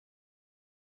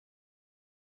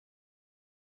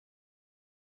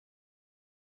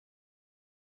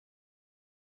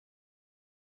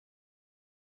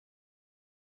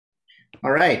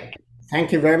All right.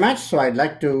 Thank you very much. So I'd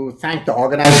like to thank the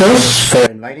organizers for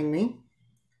inviting me.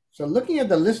 So looking at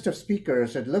the list of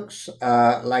speakers, it looks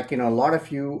like, a lot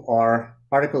of you are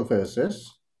particle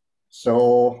physicists.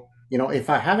 So, if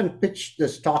I haven't pitched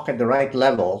this talk at the right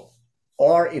level,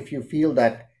 or if you feel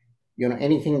that,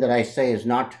 anything that I say is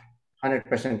not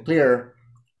 100% clear,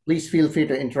 please feel free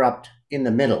to interrupt in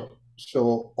the middle.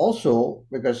 So also,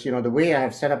 because, the way I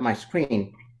have set up my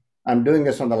screen, I'm doing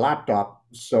this on the laptop,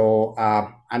 so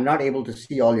I'm not able to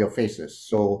see all your faces.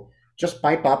 So just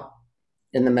pipe up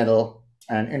in the middle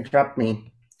and interrupt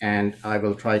me, and I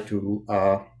will try to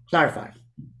clarify.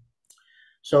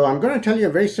 So I'm going to tell you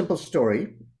a very simple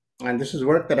story, and this is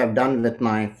work that I've done with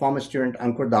my former student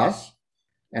Ankur Das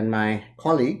and my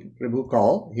colleague Prabhu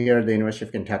Kaul here at the University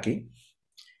of Kentucky.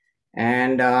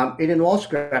 And it involves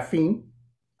graphene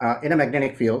in a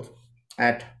magnetic field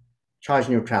at charge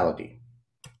neutrality.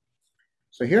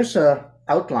 So here's an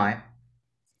outline.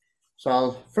 So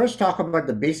I'll first talk about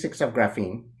the basics of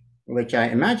graphene, which I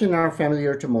imagine are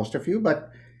familiar to most of you,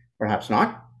 but perhaps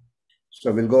not.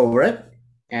 So we'll go over it.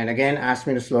 And again, ask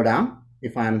me to slow down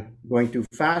if I'm going too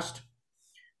fast.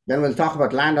 Then we'll talk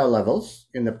about Landau levels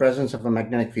in the presence of a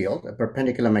magnetic field, a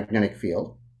perpendicular magnetic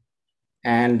field.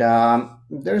 And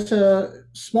there's a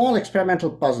small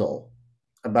experimental puzzle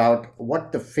about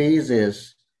what the phase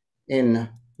is in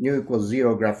nu equals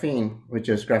 0 graphene, which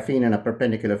is graphene in a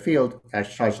perpendicular field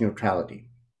at charge neutrality.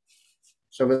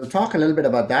 So we'll talk a little bit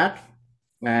about that,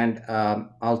 and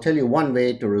I'll tell you one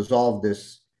way to resolve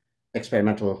this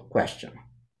experimental question.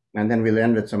 And then we'll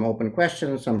end with some open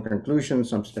questions, some conclusions,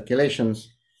 some speculations,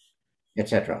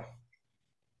 etc.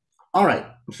 All right,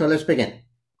 so let's begin.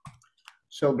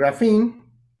 So graphene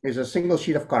is a single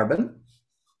sheet of carbon.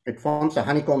 It forms a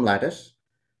honeycomb lattice.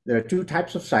 There are two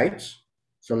types of sites.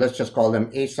 So let's just call them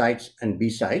A sites and B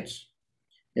sites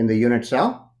in the unit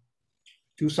cell,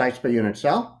 2 sites per unit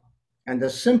cell. And the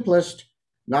simplest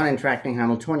non-interacting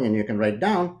Hamiltonian you can write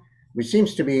down, which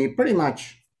seems to be pretty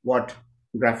much what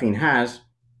graphene has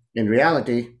in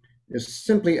reality, is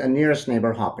simply a nearest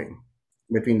neighbor hopping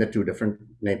between the 2 different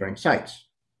neighboring sites.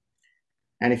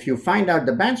 And if you find out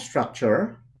the band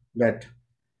structure that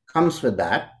comes with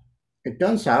that, it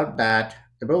turns out that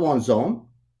the Brillouin zone,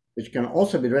 which can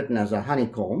also be written as a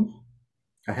honeycomb,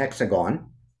 a hexagon,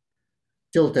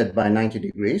 tilted by 90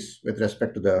 degrees with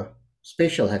respect to the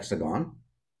spatial hexagon,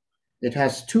 it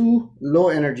has 2 low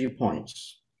energy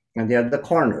points, and they are the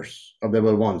corners of the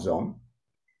Brillouin zone.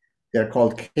 They're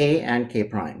called K and K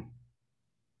prime.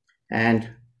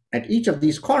 And at each of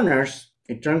these corners,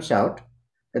 it turns out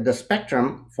that the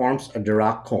spectrum forms a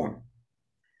Dirac cone.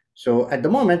 So at the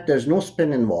moment, there's no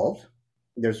spin involved.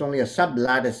 There's only a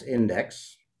sublattice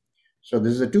index. So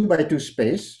this is a 2 by 2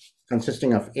 space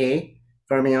consisting of A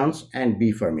fermions and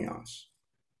B fermions.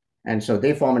 And so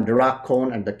they form a Dirac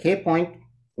cone at the K point,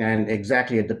 and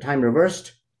exactly at the time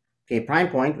reversed K prime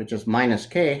point, which is minus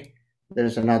K,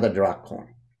 there's another Dirac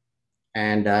cone.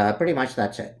 And pretty much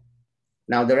that's it.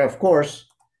 Now there are, of course,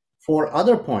 4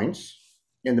 other points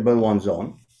in the Brillouin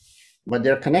zone, but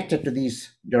they're connected to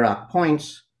these Dirac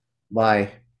points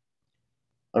by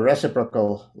a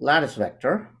reciprocal lattice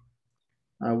vector.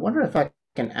 I wonder if I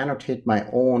can annotate my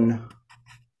own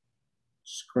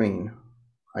screen.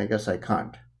 I guess I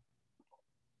can't.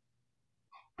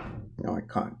 No, I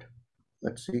can't.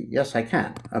 Let's see. Yes, I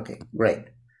can. Okay, great.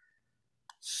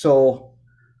 So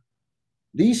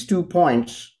these 2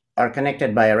 points are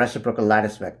connected by a reciprocal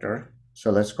lattice vector. So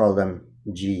let's call them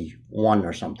G1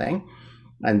 or something.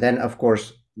 And then, of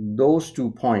course, those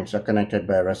 2 points are connected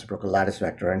by a reciprocal lattice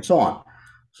vector and so on.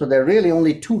 So there are really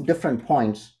only 2 different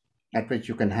points at which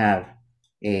you can have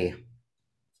a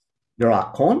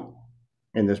Dirac cone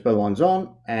in this Brillouin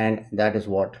zone, and that is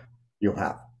what you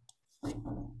have.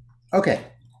 Okay.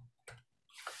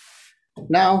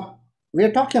 Now, we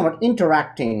are talking about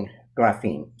interacting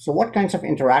graphene. So what kinds of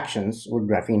interactions would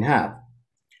graphene have?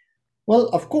 Well,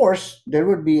 of course, there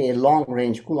would be a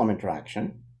long-range Coulomb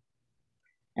interaction.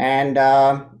 And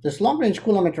this long-range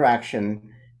Coulomb interaction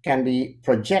can be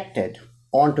projected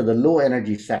onto the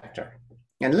low-energy sector.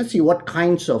 And let's see what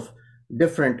kinds of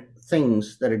different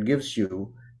things that it gives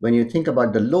you when you think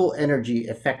about the low-energy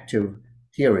effective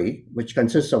theory, which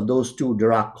consists of those 2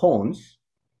 Dirac cones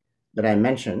that I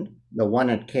mentioned, the one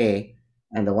at K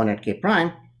and the one at K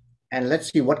prime. And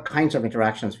let's see what kinds of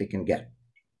interactions we can get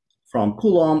from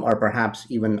Coulomb or perhaps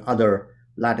even other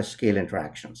lattice scale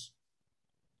interactions.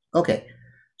 Okay,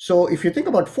 so if you think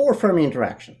about 4 Fermi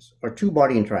interactions or 2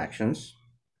 body interactions,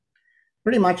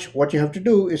 pretty much what you have to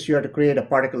do is you have to create a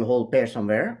particle-hole pair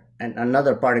somewhere and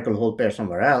another particle-hole pair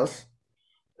somewhere else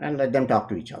and let them talk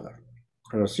to each other.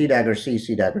 So C dagger C,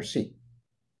 C dagger C.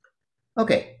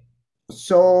 Okay,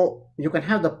 so you can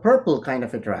have the purple kind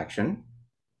of interaction.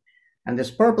 And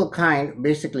this purple kind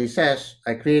basically says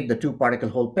I create the two particle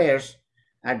hole pairs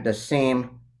at the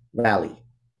same valley.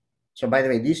 So by the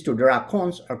way, these two Dirac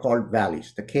cones are called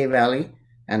valleys, the K valley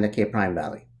and the K prime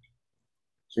valley.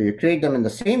 So you create them in the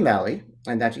same valley,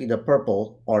 and that's either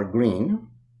purple or green.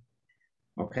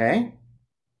 Okay.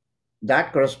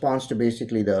 That corresponds to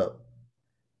basically the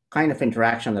kind of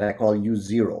interaction that I call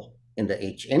U0 in the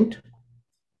H int.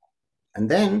 And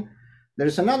then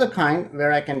there's another kind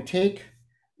where I can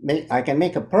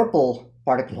make a purple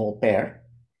particle hole pair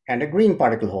and a green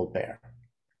particle hole pair.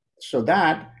 So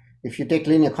that if you take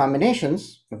linear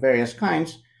combinations of various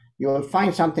kinds, you will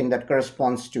find something that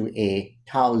corresponds to a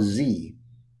tau z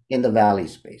in the valley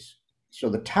space. So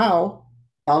the tau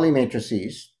Pauli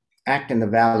matrices act in the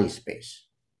valley space.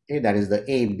 Okay, that is the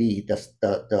AB,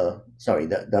 the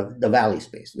valley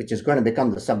space, which is going to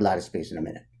become the sublattice space in a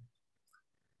minute.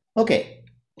 Okay,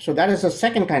 so that is the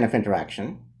second kind of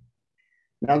interaction.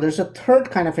 Now there's a third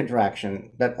kind of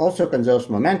interaction that also conserves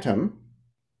momentum.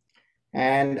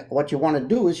 And what you want to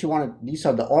do is these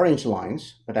are the orange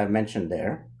lines that I've mentioned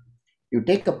there. You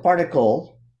take a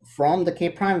particle from the K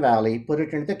prime valley, put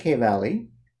it into the K valley,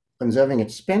 conserving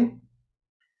its spin,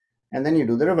 and then you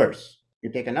do the reverse.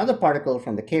 You take another particle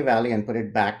from the K valley and put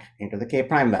it back into the K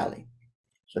prime valley.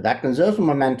 So that conserves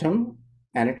momentum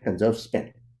and it conserves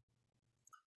spin.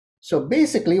 So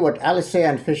basically what Alissé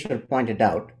and Fisher pointed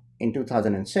out in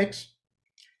 2006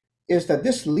 is that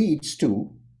this leads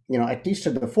to, at least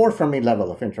at the 4 Fermi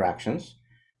level of interactions,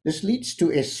 this leads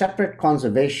to a separate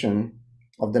conservation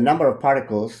of the number of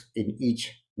particles in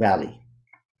each valley.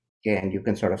 Okay, and you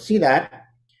can sort of see that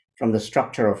from the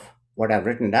structure of what I've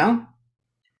written down.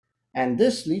 And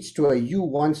this leads to a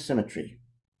U1 symmetry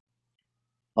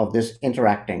of this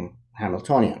interacting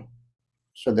Hamiltonian.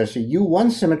 So there's a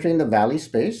U1 symmetry in the valley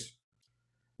space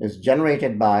is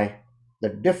generated by the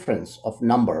difference of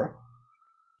number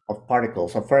of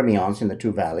particles of fermions in the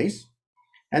two valleys.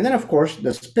 And then, of course,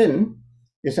 the spin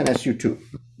is an SU2.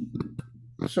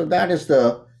 So that is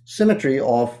the symmetry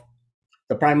of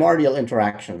the primordial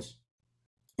interactions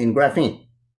in graphene,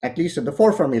 at least at the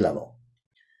 4 Fermi level.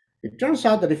 It turns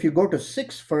out that if you go to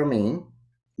 6 Fermi,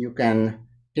 you can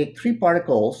take 3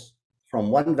 particles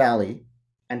from one valley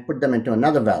and put them into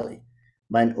another valley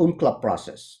by an Umklapp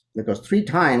process, because 3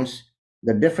 times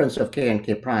the difference of K and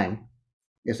K prime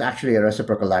is actually a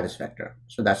reciprocal lattice vector.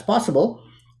 So that's possible,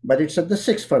 but it's at the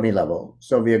 6 Fermi level,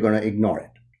 so we are going to ignore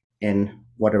it in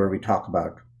whatever we talk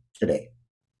about today.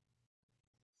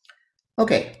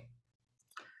 Okay,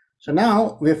 so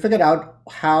now we've figured out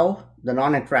how the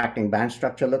non-interacting band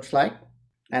structure looks like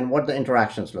and what the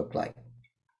interactions look like.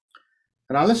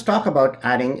 And now let's talk about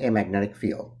adding a magnetic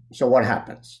field. So what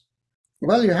happens?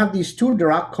 Well, you have these 2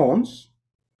 Dirac cones,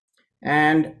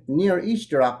 and near each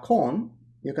Dirac cone,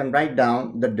 you can write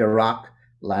down the Dirac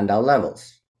Landau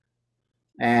levels.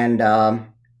 And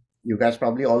you guys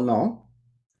probably all know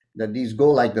that these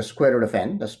go like the square root of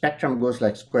n. The spectrum goes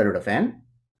like square root of n.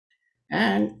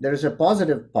 And there is a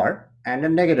positive part and a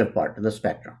negative part to the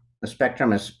spectrum. The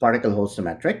spectrum is particle hole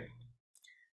symmetric.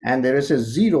 And there is a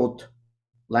 0th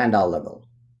Landau level.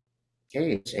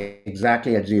 Okay, it's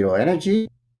exactly at 0 energy.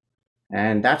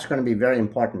 And that's going to be very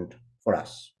important for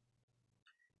us.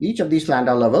 Each of these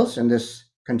Landau levels in this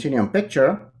continuum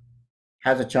picture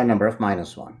has a Chern number of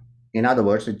 -1. In other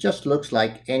words, it just looks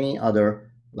like any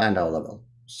other Landau level,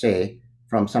 say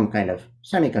from some kind of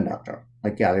semiconductor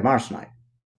like gallium arsenide.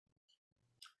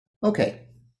 Okay,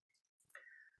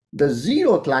 the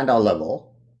 0th Landau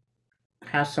level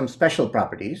has some special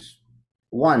properties.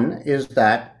 One is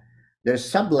that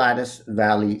there's sublattice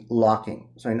valley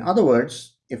locking. So in other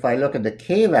words, if I look at the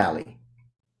K valley,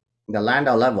 the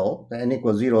Landau level, the n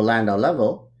equals 0 Landau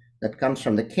level that comes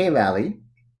from the K valley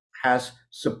has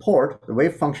support, the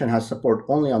wave function has support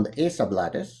only on the A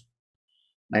sublattice.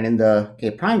 And in the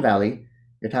K prime valley,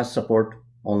 it has support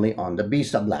only on the B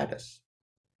sublattice.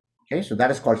 Okay, so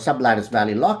that is called sublattice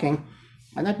valley locking.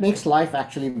 And that makes life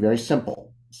actually very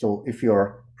simple. So if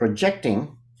you're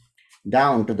projecting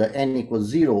down to the n equals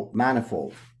 0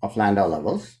 manifold of Landau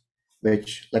levels,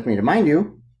 which, let me remind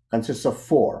you, consists of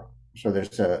 4. So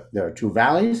there are 2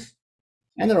 valleys,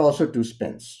 and there are also 2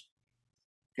 spins.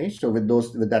 Okay, so with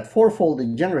that 4-fold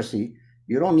degeneracy,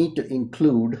 you don't need to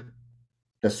include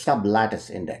the sublattice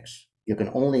index. You can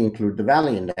only include the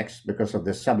valley index because of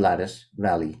this sublattice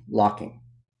valley locking.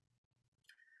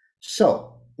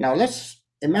 So now let's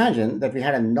imagine that we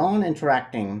had a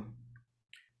non-interacting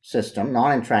system,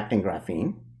 non-interacting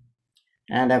graphene,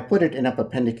 and I've put it in a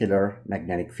perpendicular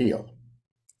magnetic field.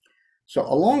 So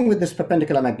along with this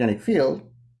perpendicular magnetic field,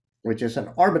 which is an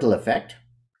orbital effect.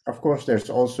 Of course, there's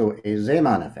also a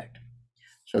Zeeman effect.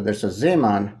 So there's a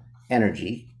Zeeman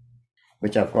energy,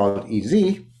 which I've called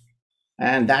EZ,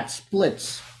 and that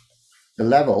splits the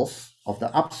levels of the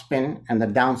upspin and the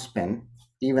downspin,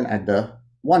 even at the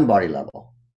one body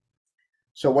level.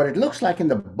 So what it looks like in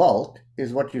the bulk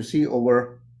is what you see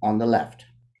over on the left.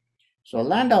 So a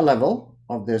Landau level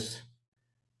of this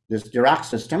Dirac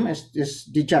system is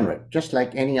degenerate, just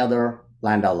like any other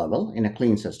Landau level in a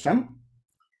clean system,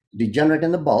 degenerate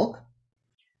in the bulk.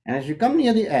 And as you come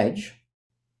near the edge,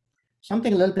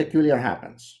 something a little peculiar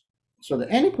happens. So the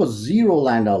n equals 0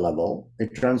 Landau level,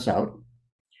 it turns out,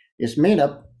 is made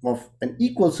up of an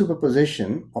equal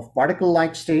superposition of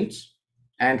particle-like states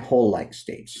and hole-like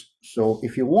states. So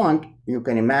if you want, you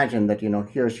can imagine that,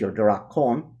 here's your Dirac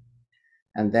cone,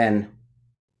 and then,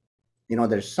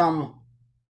 there's some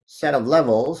set of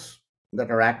levels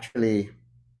that are actually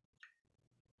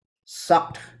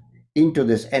sucked into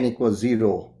this n equals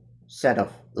 0 set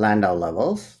of Landau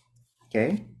levels,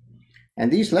 okay?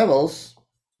 And these levels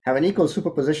have an equal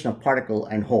superposition of particle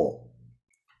and hole.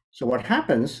 So what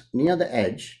happens near the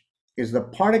edge is the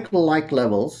particle-like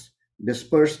levels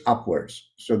disperse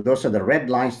upwards. So those are the red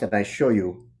lines that I show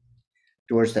you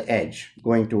towards the edge,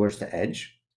 going towards the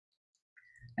edge.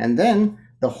 And then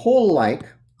the hole-like,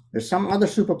 there's some other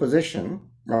superposition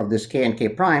of this k and k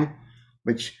prime,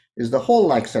 which is the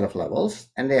hole-like set of levels,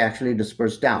 and they actually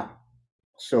disperse down.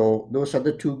 So those are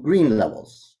the two green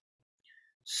levels.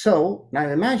 So now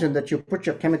imagine that you put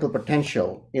your chemical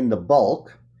potential in the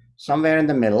bulk, somewhere in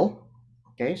the middle,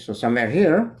 okay? So somewhere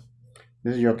here,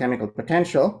 this is your chemical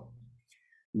potential.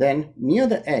 Then near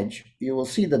the edge, you will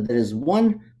see that there is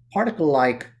one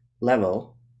particle-like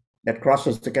level that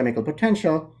crosses the chemical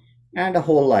potential and a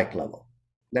hole-like level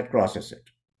that crosses it.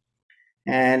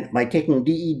 And by taking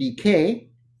dE dk,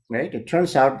 right, it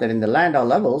turns out that in the Landau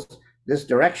levels, this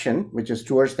direction, which is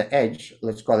towards the edge,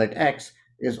 let's call it x,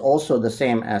 is also the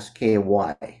same as ky,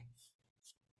 okay?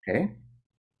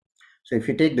 So if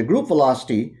you take the group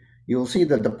velocity, you'll see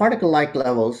that the particle-like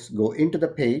levels go into the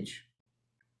page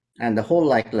and the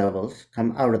hole-like levels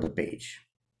come out of the page.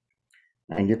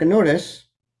 And you can notice,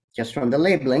 just from the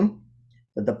labeling,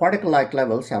 that the particle-like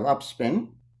levels have upspin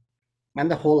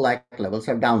and the hole-like levels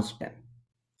have downspin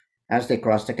as they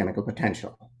cross the chemical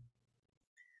potential.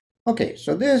 Okay,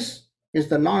 so this is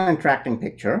the non-interacting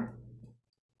picture.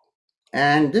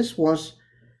 And this was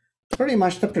pretty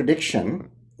much the prediction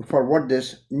for what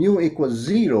this nu equals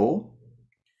 0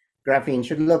 graphene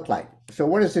should look like. So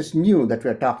what is this nu that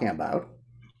we're talking about?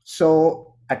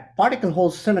 So at particle hole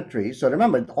symmetry, so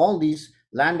remember all these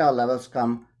Landau levels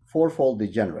come fourfold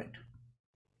degenerate.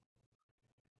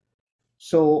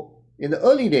 So in the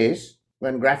early days,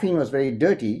 when graphene was very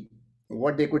dirty,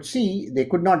 what they could see, they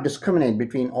could not discriminate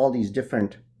between all these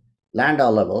different Landau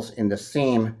levels in the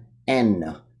same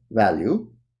n value.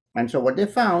 And so what they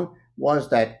found was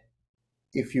that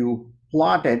if you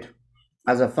plotted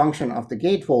as a function of the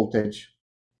gate voltage,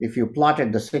 if you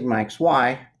plotted the sigma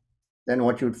xy, then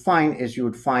what you would find is you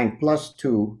would find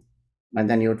 +2, and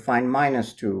then you would find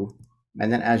 -2,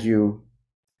 and then as you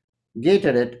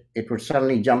gated it, it would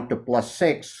suddenly jump to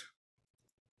 +6,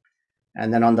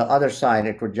 and then on the other side,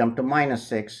 it would jump to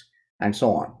 -6, and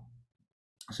so on.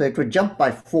 So it would jump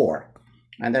by 4,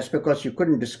 and that's because you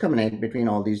couldn't discriminate between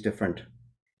all these different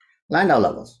Landau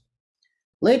levels.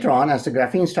 Later on, as the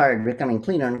graphene started becoming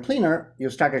cleaner and cleaner, you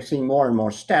started seeing more and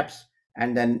more steps,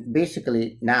 and then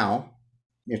basically now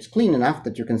it's clean enough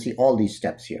that you can see all these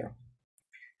steps here.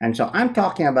 And so I'm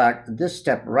talking about this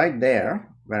step right there,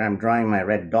 where I'm drawing my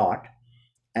red dot,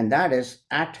 and that is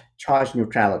at charge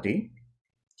neutrality.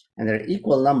 And there are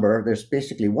equal number, there's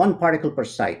basically one particle per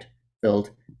site filled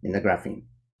in the graphene.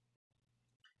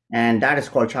 And that is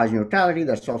called charge neutrality.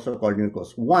 That's also called nu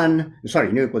equals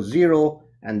 0,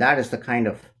 and that is the kind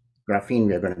of graphene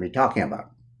we're going to be talking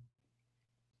about.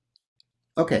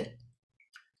 Okay,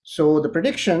 so the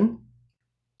prediction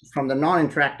from the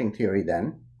non-interacting theory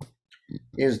then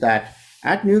is that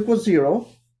at nu equals 0,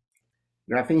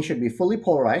 graphene should be fully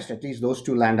polarized, at least those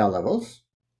two Landau levels,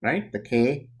 right? The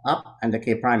K up and the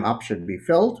K prime up should be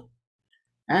filled.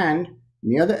 And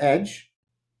near the edge,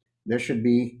 there should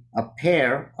be a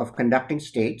pair of conducting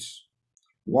states,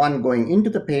 one going into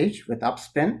the page with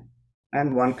upspin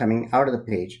and one coming out of the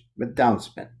page with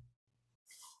downspin.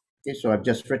 Okay, so I've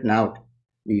just written out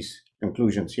these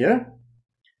conclusions here.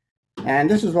 And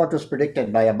this is what was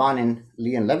predicted by Abanin,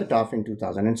 Lee, and Levitov in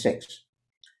 2006.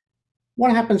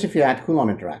 What happens if you add Coulomb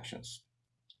interactions?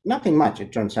 Nothing much,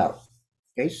 it turns out.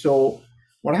 Okay, so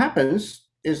what happens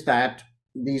is that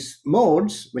these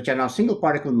modes, which are now single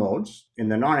particle modes in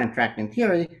the non-interacting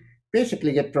theory,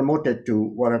 basically get promoted to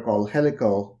what are called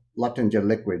helical Luttinger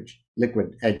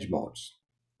liquid edge modes.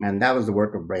 And that was the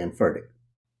work of Bray and Ferdig.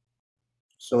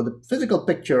 So the physical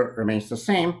picture remains the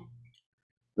same.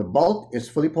 The bulk is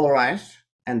fully polarized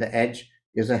and the edge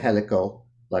is a helical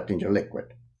Luttinger liquid.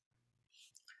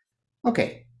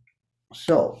 Okay,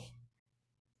 so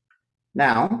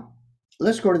now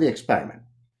let's go to the experiment.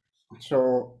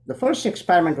 So the first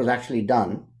experiment was actually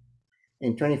done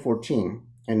in 2014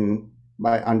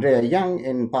 by Andrea Young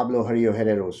in Pablo Jarillo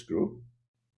Herrero's group.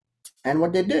 And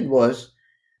what they did was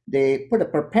they put a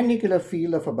perpendicular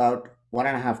field of about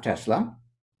 1.5 Tesla,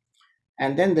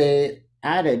 and then they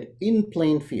added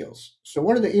in-plane fields. So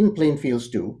what do the in-plane fields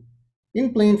do?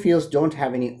 In-plane fields don't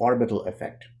have any orbital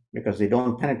effect because they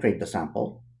don't penetrate the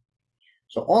sample.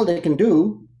 So all they can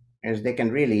do is they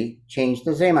can really change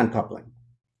the Zeeman coupling.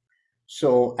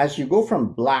 So as you go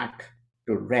from black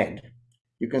to red,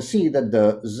 you can see that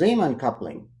the Zeeman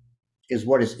coupling is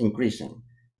what is increasing.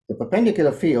 The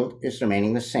perpendicular field is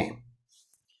remaining the same.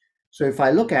 So if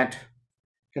I look at,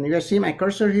 can you guys see my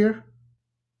cursor here?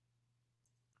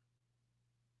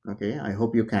 Okay, I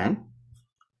hope you can.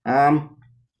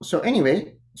 So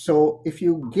anyway, so if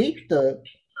you gate the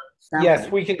sample,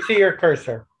 yes, we can see your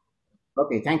cursor.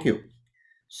 Okay, thank you.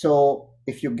 So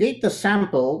if you gate the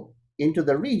sample into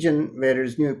the region where it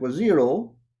is nu equals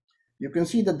 0, you can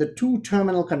see that the two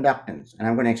terminal conductance, and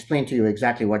I'm going to explain to you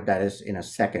exactly what that is in a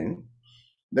second.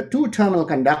 The two terminal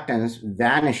conductance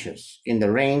vanishes in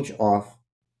the range of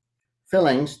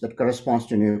fillings that corresponds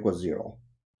to nu equals 0,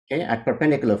 okay, at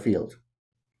perpendicular field.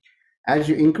 As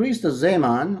you increase the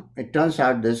Zeeman, it turns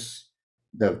out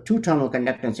the two terminal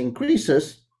conductance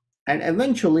increases, and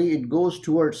eventually it goes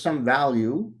towards some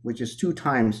value which is 2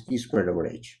 times E squared over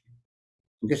H.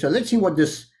 Okay, so let's see what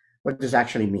this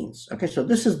actually means. Okay, so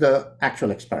this is the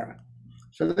actual experiment.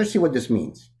 So let's see what this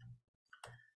means.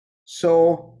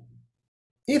 So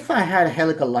if I had a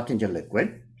helical Luttinger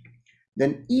liquid,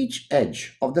 then each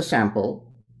edge of the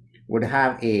sample would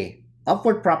have a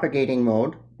upward propagating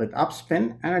mode with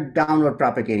upspin and a downward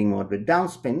propagating mode with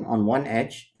downspin on one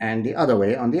edge and the other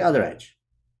way on the other edge.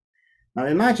 Now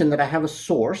imagine that I have a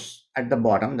source at the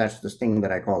bottom, that's this thing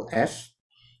that I call S,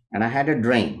 and I had a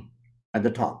drain at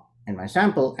the top in my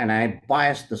sample, and I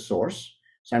biased the source.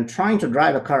 So I'm trying to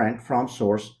drive a current from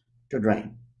source to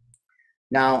drain.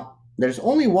 Now, there's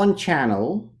only one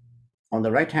channel on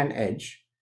the right-hand edge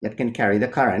that can carry the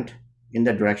current in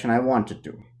the direction I want it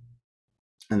to,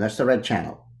 and that's the red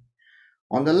channel.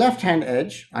 On the left-hand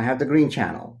edge, I have the green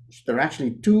channel. So there are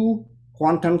actually 2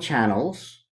 quantum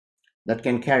channels that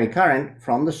can carry current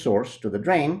from the source to the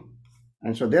drain,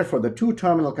 and so therefore the 2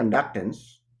 terminal conductance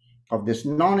of this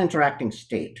non-interacting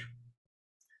state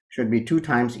should be 2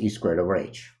 times E squared over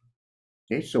H.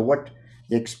 Okay, so what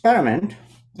the experiment,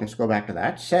 let's go back to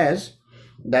that, says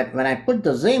that when I put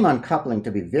the Zeeman coupling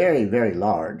to be very, very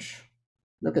large,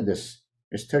 look at this,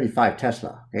 it's 35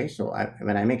 Tesla. Okay, so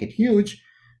when I make it huge,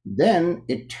 then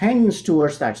it tends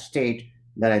towards that state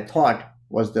that I thought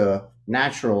was the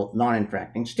natural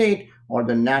non-interacting state, or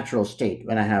the natural state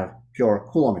when I have pure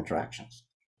Coulomb interactions.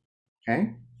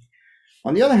 Okay.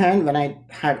 On the other hand, when I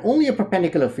had only a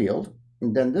perpendicular field,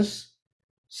 then this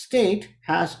state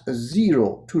has a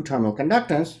 0 two-terminal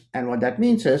conductance, and what that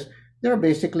means is there are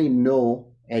basically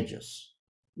no edges.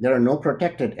 There are no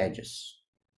protected edges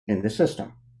in the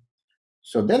system.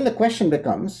 So then the question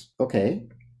becomes, okay,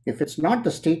 if it's not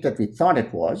the state that we thought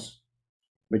it was,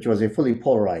 which was a fully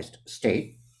polarized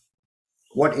state,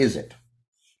 what is it?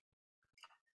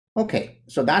 Okay,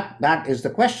 so that is the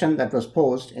question that was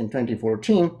posed in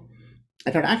 2014.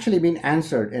 It had actually been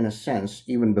answered in a sense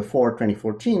even before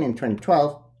 2014, in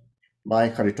 2012, by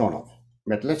Kharitonov.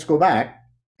 But let's go back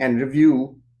and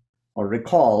review or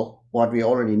recall what we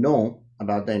already know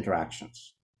about the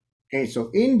interactions. Okay,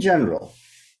 so in general,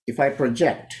 if I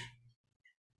project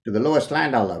to the lowest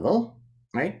Landau level,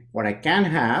 right, what I can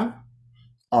have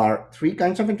are 3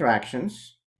 kinds of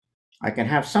interactions. I can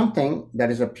have something that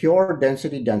is a pure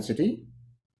density,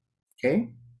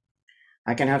 okay?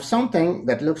 I can have something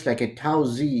that looks like a tau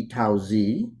z.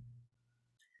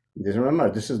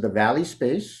 Remember, this is the valley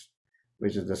space,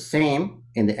 which is the same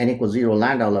in the n equals 0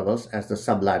 Landau levels as the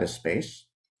sublattice space.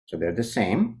 So they're the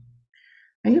same.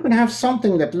 And you can have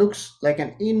something that looks like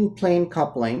an in-plane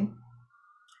coupling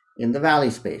in the valley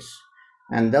space.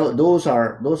 And those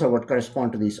are what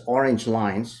correspond to these orange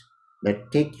lines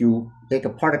that take a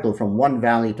particle from one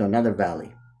valley to another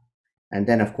valley. And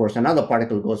then, of course, another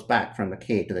particle goes back from the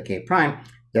k to the k prime,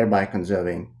 thereby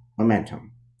conserving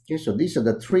momentum. Okay, so these are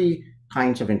the 3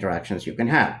 kinds of interactions you can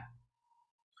have.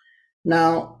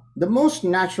 Now, the most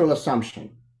natural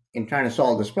assumption in trying to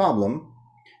solve this problem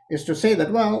is to say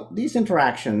that, well, these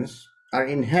interactions are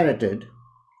inherited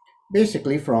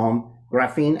basically from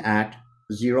graphene at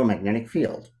zero magnetic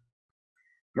field.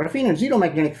 Graphene at zero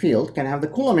magnetic field can have the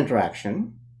Coulomb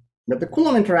interaction, but the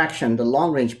Coulomb interaction, the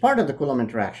long-range part of the Coulomb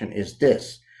interaction is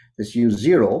this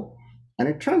U0, and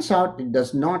it turns out it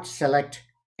does not select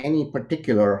any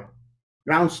particular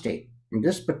ground state. In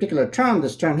this particular term,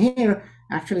 this term here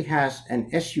actually has an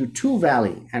SU2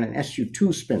 valley and an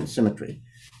SU2 spin symmetry.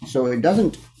 So it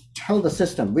doesn't tell the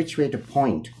system which way to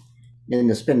point in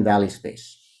the spin valley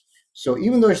space. So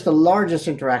even though it's the largest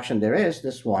interaction there is,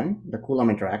 this one, the Coulomb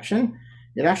interaction,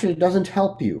 it actually doesn't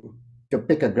help you to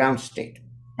pick a ground state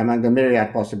among the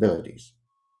myriad possibilities.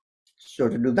 So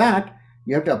to do that,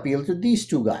 you have to appeal to these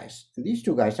two guys. And these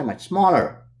two guys are much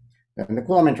smaller than the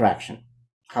Coulomb interaction.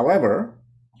 However,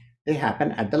 they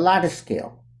happen at the lattice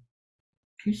scale.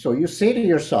 Okay, so you say to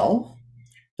yourself,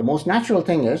 the most natural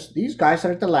thing is these guys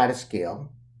are at the lattice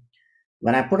scale.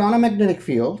 When I put on a magnetic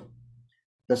field,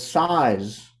 the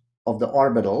size of the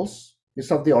orbitals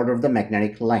is of the order of the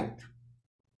magnetic length,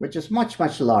 which is much,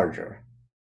 much larger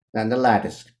than the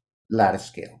lattice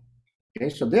scale. Okay,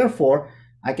 so therefore,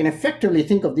 I can effectively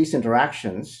think of these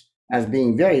interactions as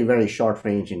being very, very short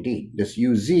range indeed, this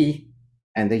UZ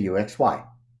and the UXY.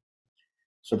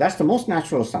 So that's the most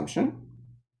natural assumption.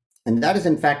 And that is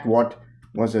in fact what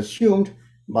was assumed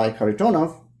by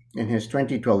Kharitonov in his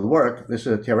 2012 work. This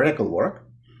is a theoretical work.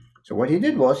 So what he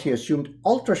did was he assumed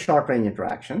ultra short range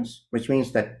interactions, which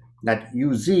means that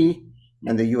UZ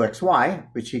and the UXY,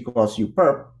 which he calls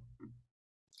UPerp,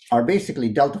 are basically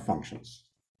delta functions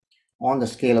on the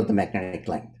scale of the magnetic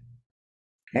length.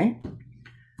 Okay?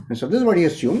 And so this is what he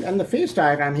assumed, and the phase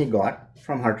diagram he got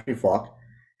from Hartree-Fock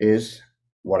is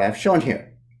what I've shown here.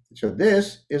 So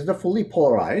this is the fully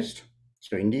polarized.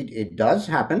 So indeed, it does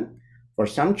happen for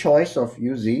some choice of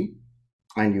UZ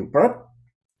and UPerp.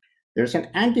 There's an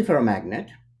antiferromagnet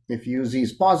if UZ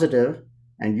is positive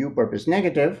and UPerp is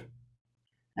negative.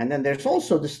 And then there's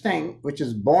also this thing which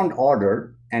is bond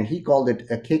ordered, and he called it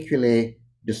a Kekulé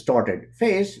distorted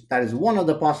phase. That is one of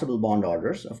the possible bond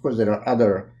orders. Of course, there are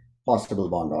other possible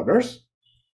bond orders.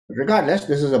 But regardless,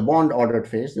 this is a bond ordered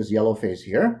phase, this yellow phase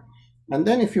here. And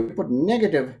then if you put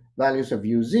negative values of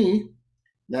UZ,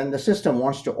 then the system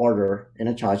wants to order in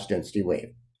a charge density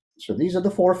wave. So these are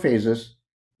the four phases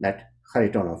that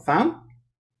Kharitonov found.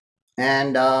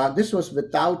 And this was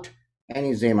without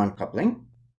any Zeeman coupling.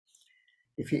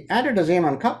 If you added a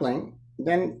Zeeman coupling,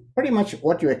 then pretty much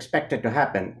what you expected to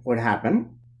happen would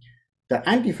happen. The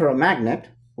antiferromagnet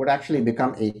would actually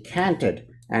become a canted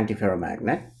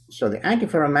antiferromagnet. So the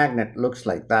antiferromagnet looks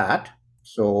like that.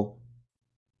 So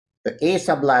the A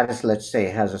sublattice, let's say,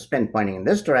 has a spin pointing in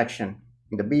this direction.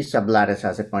 The B sublattice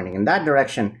has it pointing in that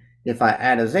direction. If I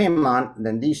add a Zeeman,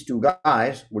 then these two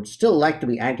guys would still like to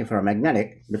be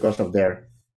antiferromagnetic because of their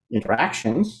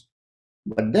interactions.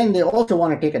 But then they also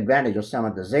want to take advantage of some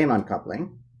of the Zeeman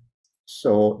coupling.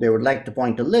 So they would like to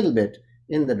point a little bit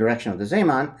in the direction of the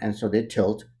Zeeman, and so they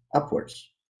tilt upwards.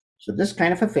 So this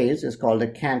kind of a phase is called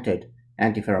a canted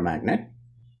antiferromagnet.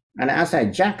 And as I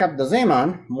jack up the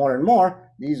Zeeman more and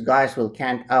more, these guys will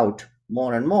cant out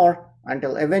more and more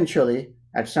until eventually,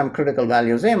 at some critical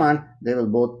value of Zeeman, they will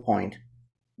both point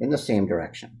in the same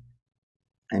direction.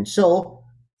 And so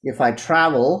if I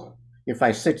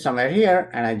sit somewhere here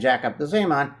and I jack up the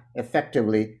Zeeman,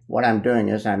 effectively what I'm doing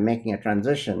is I'm making a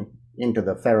transition into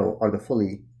the ferro or the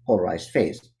fully polarized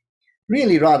phase.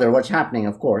 Really, rather, what's happening,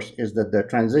 of course, is that the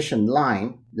transition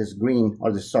line, this green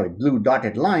or this blue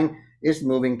dotted line, is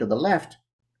moving to the left,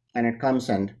 and it comes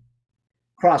and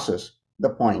crosses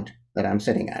the point that I'm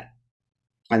sitting at.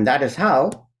 And that is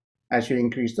how, as you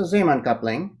increase the Zeeman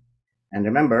coupling, and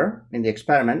remember, in the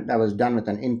experiment that was done with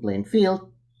an in-plane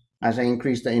field, as I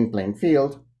increase the in-plane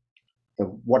field,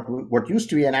 what used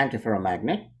to be an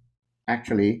antiferromagnet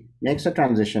actually makes a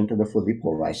transition to the fully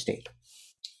polarized state.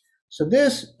 So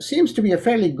this seems to be a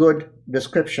fairly good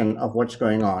description of what's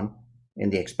going on in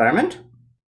the experiment.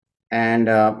 And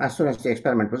as soon as the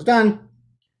experiment was done,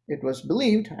 it was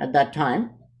believed at that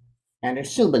time, and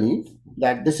it's still believed,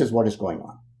 that this is what is going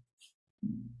on.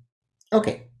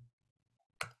 Okay.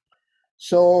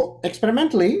 So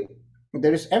experimentally,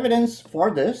 there is evidence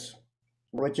for this,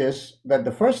 which is that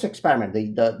the first experiment,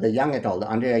 the Young et al., the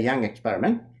Andrea Young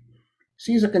experiment,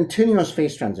 sees a continuous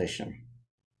phase transition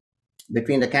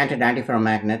between the canted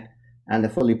antiferromagnet and the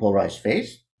fully polarized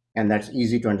phase. And that's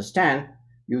easy to understand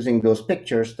using those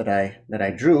pictures that I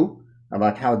drew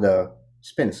about how the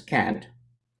spins cant.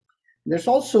 There's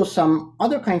also some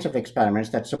other kinds of experiments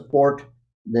that support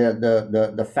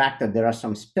the fact that there are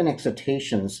some spin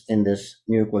excitations in this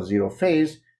nu equals 0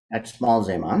 phase at small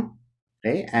Zeeman.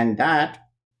 Okay, and that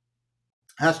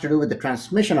has to do with the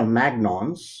transmission of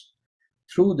magnons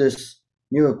through this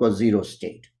mu equals 0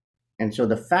 state. And so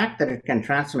the fact that it can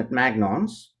transmit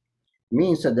magnons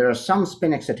means that there are some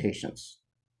spin excitations.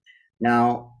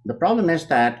 Now, the problem is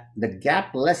that the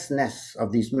gaplessness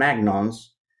of these magnons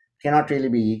cannot really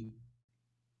be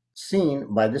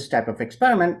seen by this type of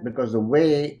experiment, because the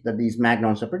way that these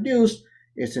magnons are produced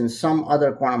is in some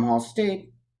other quantum Hall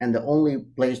state, and the only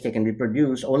place they can be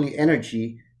produced, only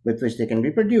energy with which they can be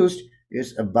produced,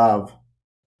 is above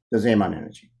the Zeeman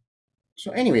energy.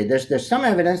 So anyway, there's some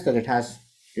evidence that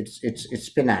it's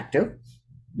spin active,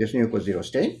 this mu equals 0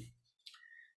 state,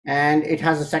 and it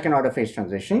has a second order phase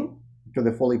transition to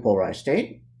the fully polarized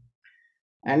state.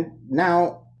 And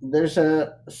now there's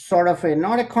a sort of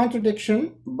not a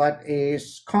contradiction, but a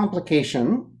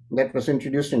complication that was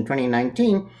introduced in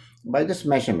 2019 by this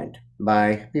measurement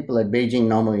by people at Beijing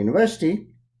Normal University.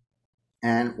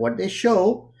 And what they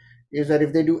show is that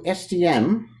if they do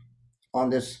STM on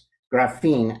this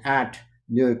graphene at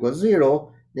mu equals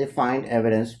 0, they find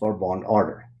evidence for bond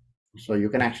order. So you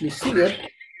can actually see it.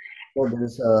 So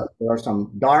there are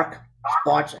some dark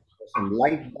spots, some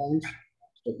light bonds.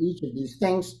 So each of these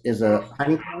things is a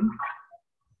honeycomb,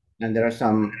 and there are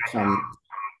some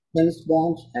intense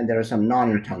bonds, and there are some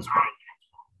non-intense bonds.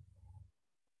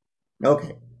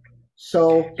 Okay,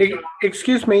 so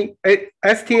excuse me,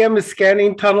 STM is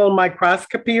scanning tunnel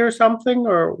microscopy or something,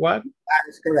 or what? That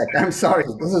is correct. I'm sorry.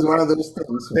 This is one of those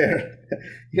things where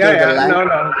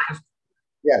no.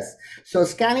 Yes. So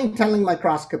scanning tunneling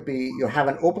microscopy, you have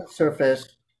an open surface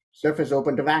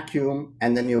open to vacuum,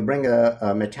 and then you bring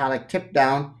a metallic tip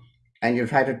down, and you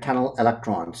try to tunnel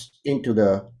electrons into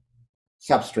the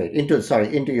substrate,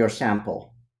 into your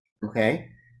sample. Okay,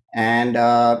 and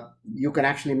you can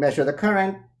actually measure the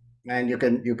current, and you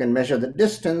can measure the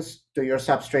distance to your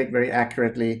substrate very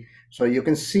accurately, so you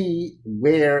can see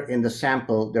where in the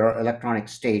sample there are electronic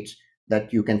states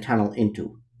that you can tunnel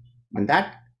into. And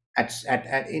that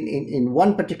in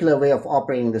one particular way of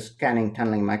operating the scanning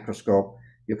tunneling microscope,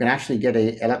 you can actually get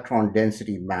an electron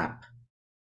density map.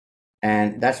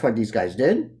 And that's what these guys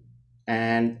did.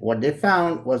 And what they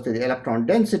found was that the electron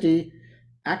density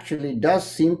actually does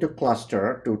seem to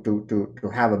cluster to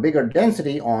have a bigger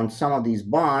density on some of these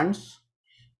bonds.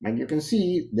 And you can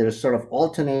see there's sort of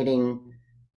alternating,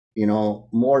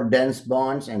 more dense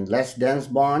bonds and less dense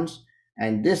bonds.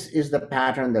 And this is the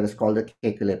pattern that is called the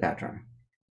Kekulé pattern.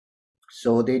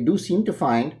 So they do seem to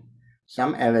find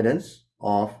some evidence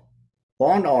of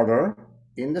bond order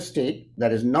in the state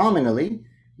that is nominally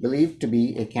believed to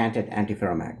be a canted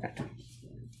antiferromagnet.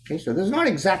 Okay, so this is not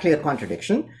exactly a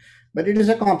contradiction, but it is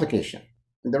a complication.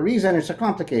 And the reason it's a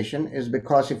complication is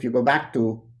because if you go back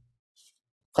to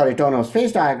Kharitonov's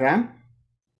phase diagram,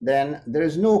 then there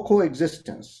is no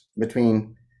coexistence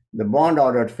between the bond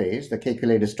ordered phase, the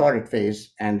Kekulé distorted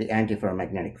phase, and the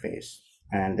antiferromagnetic phase.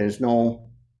 And there's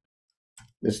no,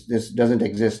 this doesn't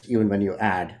exist even when you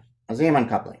add a Zeeman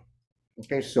coupling.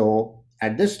 Okay, so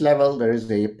at this level, there is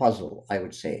a puzzle, I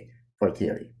would say, for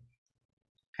theory.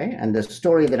 Okay, and the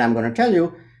story that I'm going to tell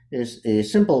you is a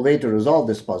simple way to resolve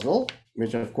this puzzle,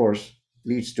 which of course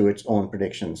leads to its own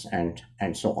predictions and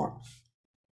so on.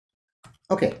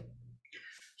 Okay,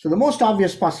 so the most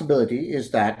obvious possibility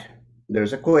is that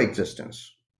there's a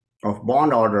coexistence of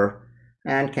bond order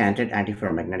and canted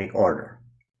antiferromagnetic order.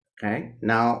 Okay,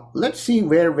 now let's see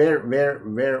what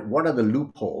are the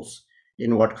loopholes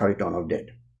in what Kharitonov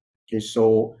did. Okay,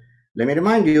 so let me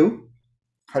remind you,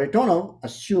 Kharitonov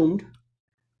assumed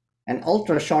an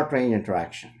ultra short range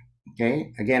interaction.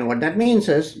 Okay, again, what that means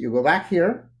is you go back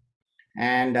here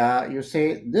and you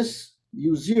say this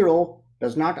U0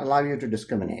 does not allow you to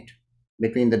discriminate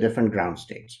between the different ground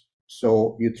states.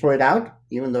 So you throw it out,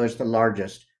 even though it's the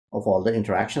largest of all the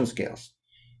interaction scales.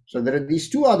 So there are these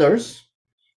two others,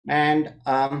 and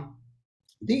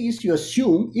these you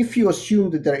assume, if you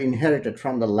assume that they're inherited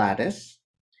from the lattice,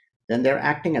 then they're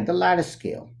acting at the lattice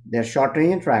scale. They're short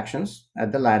range interactions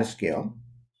at the lattice scale.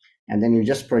 And then you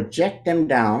just project them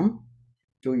down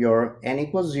to your n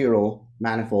equals 0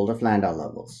 manifold of Landau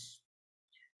levels.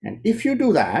 And if you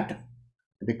do that,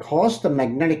 because the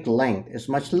magnetic length is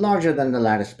much larger than the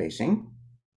lattice spacing,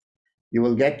 you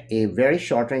will get a very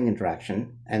short range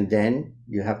interaction, and then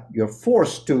you're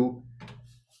forced to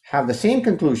have the same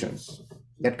conclusions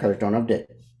that Kharitonov did.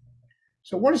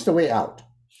 So what is the way out?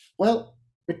 Well,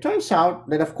 it turns out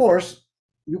that, of course,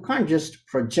 you can't just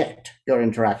project your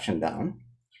interaction down.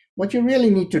 What you really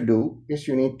need to do is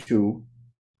you need to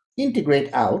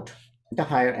integrate out the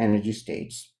higher energy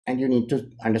states, and you need to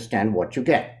understand what you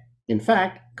get. In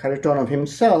fact, Kharitonov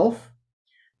himself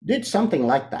did something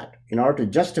like that in order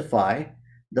to justify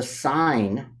the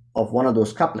sign of one of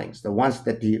those couplings, the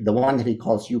one that he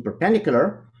calls U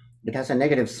perpendicular. It has a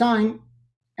negative sign,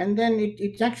 and then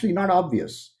it's actually not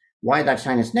obvious why that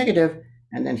sign is negative.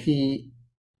 And then he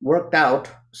worked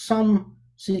out some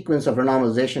sequence of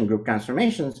renormalization group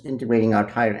transformations integrating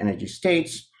out higher energy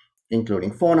states,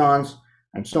 including phonons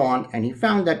and so on. And he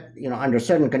found that, under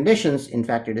certain conditions, in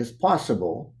fact, it is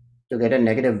possible to get a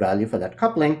negative value for that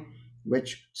coupling,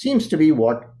 which seems to be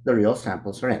what the real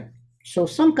samples are in. So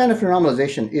some kind of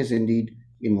renormalization is indeed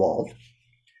involved.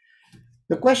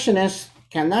 The question is,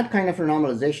 can that kind of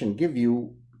renormalization give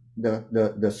you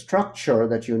the structure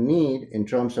that you need in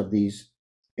terms of these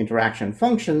interaction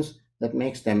functions that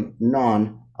makes them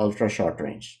non-ultra short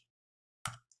range?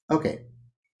 Okay,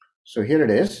 so here it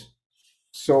is.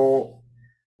 So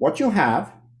what you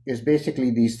have is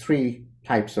basically these three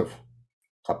types of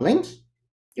couplings,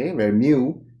 okay, where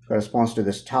mu corresponds to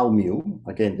this tau mu.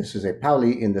 Again, this is a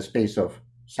Pauli in the space of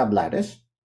sublattice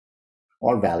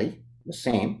or valley, the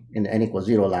same in the n equals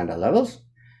 0 lambda levels.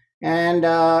 And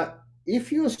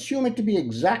if you assume it to be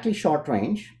exactly short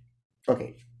range,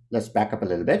 okay, let's back up a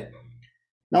little bit.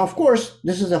 Now, of course,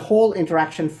 this is a whole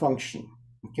interaction function,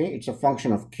 okay? It's a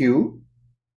function of Q,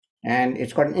 and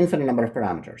it's got an infinite number of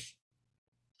parameters.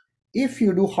 If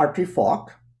you do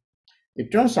Hartree-Fock,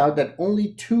 it turns out that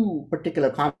only two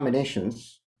particular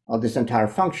combinations of this entire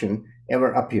function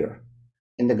ever appear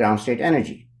in the ground state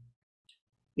energy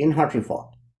in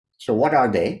Hartree-Fock. So what are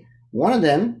they? One of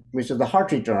them, which is the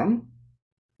Hartree term,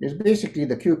 is basically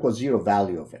the Q equals 0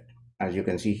 value of it, as you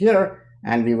can see here,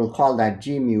 and we will call that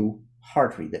G mu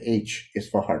Hartree. The H is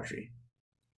for Hartree.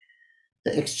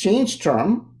 The exchange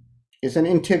term is an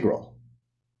integral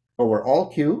over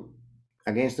all Q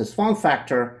against this form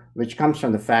factor, which comes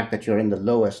from the fact that you're in the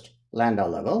lowest lambda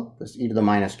level, this e to the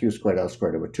minus q squared L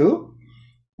squared over 2.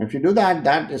 And if you do that,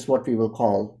 that is what we will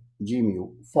call G mu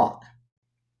Fock.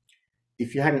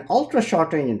 If you had an ultra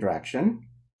short range interaction,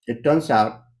 it turns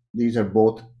out these are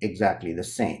both exactly the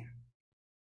same.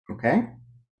 Okay?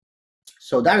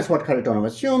 So that is what Kharitonov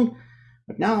assumed.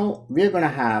 But now we're going to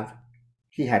have,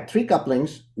 he had 3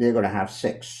 couplings, we're going to have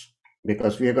 6,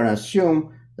 because we're going to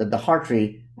assume that the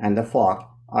Hartree and the Fock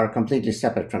are completely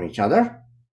separate from each other,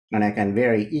 and I can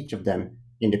vary each of them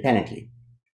independently.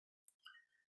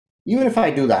 Even if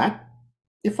I do that,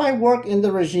 if I work in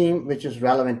the regime which is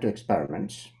relevant to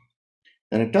experiments,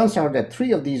 then it turns out that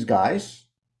 3 of these guys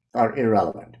are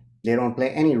irrelevant. They don't play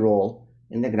any role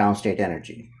in the ground state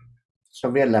energy. So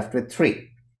we are left with 3.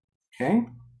 Okay.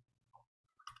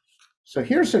 So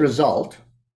here's the result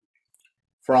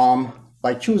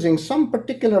by choosing some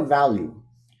particular value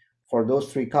for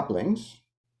those 3 couplings.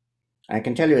 I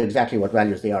can tell you exactly what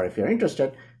values they are if you're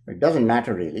interested, but it doesn't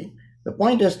matter really. The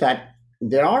point is that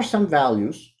there are some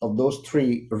values of those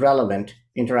 3 relevant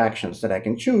interactions that I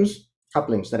can choose,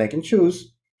 couplings that I can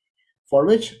choose, for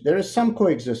which there is some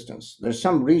coexistence. There's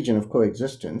some region of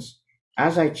coexistence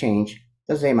as I change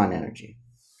the Zeeman energy.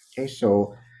 Okay,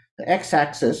 so the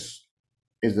x-axis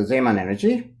is the Zeeman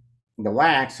energy. The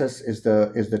y-axis is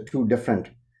the 2 different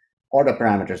order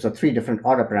parameters, the 3 different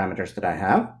order parameters that I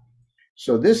have.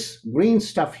 So this green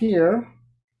stuff here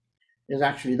is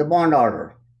actually the bond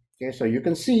order. Okay, so you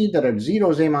can see that at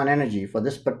 0 Zeeman energy for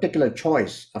this particular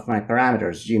choice of my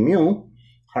parameters, G mu,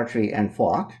 Hartree, and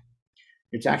Fock,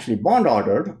 it's actually bond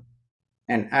ordered.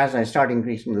 And as I start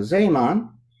increasing the Zeeman,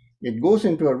 it goes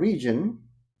into a region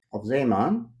of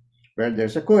Zeeman where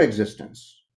there's a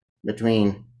coexistence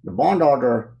between the bond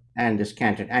order and this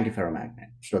canted antiferromagnet.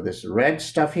 So this red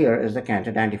stuff here is the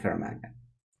canted antiferromagnet.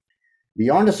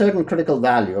 Beyond a certain critical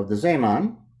value of the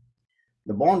Zeeman,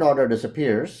 the bond order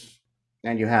disappears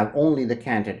and you have only the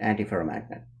canted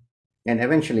antiferromagnet. And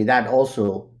eventually that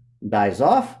also dies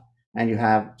off and you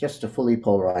have just a fully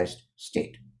polarized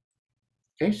state.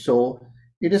 Okay, so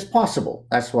it is possible.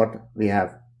 That's what we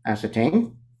have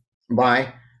ascertained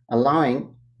by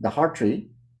allowing the Hartree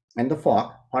and the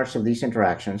Fock parts of these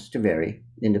interactions to vary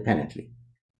independently.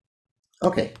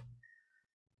 Okay,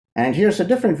 and here's a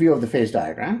different view of the phase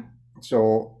diagram.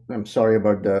 So I'm sorry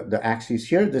about the axes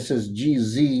here. This is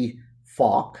GZ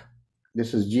Fock.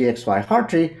 This is GXY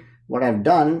Hartree. What I've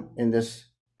done in this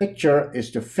picture is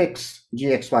to fix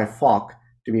GXY Fock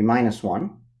to be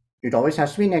 -1. It always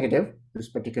has to be negative, this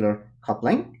particular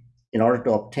coupling, in order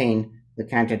to obtain the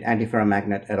canted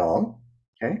antiferromagnet at all.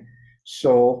 Okay,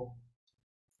 so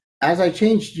as I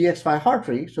change GXY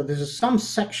Hartree, so this is some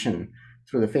section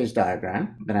through the phase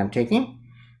diagram that I'm taking.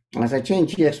 As I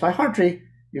change GXY Hartree,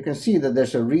 you can see that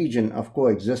there's a region of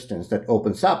coexistence that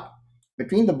opens up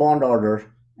between the bond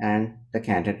order and the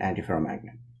canted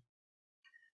antiferromagnet.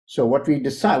 So what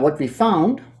we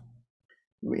found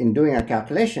in doing a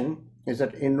calculation is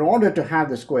that in order to have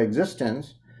this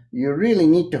coexistence, you really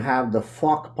need to have the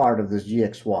Fock part of this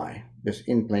GXY, this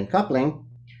in-plane coupling,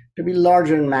 to be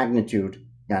larger in magnitude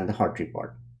than the Hartree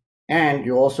part. And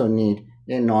you also need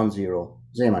a non-zero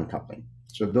Zeeman coupling.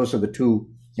 So those are the two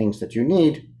things that you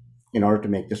need in order to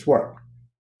make this work.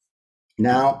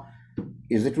 Now,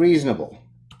 is it reasonable?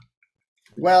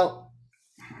 Well,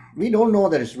 we don't know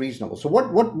that it's reasonable. So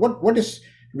what is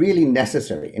really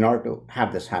necessary in order to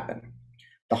have this happen?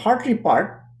 The Hartree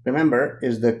part, remember,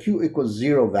 is the Q equals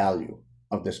 0 value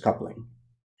of this coupling.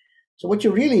 So what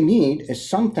you really need is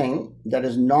something that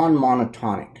is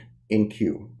non-monotonic in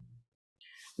Q.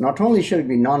 Not only should it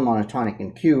be non-monotonic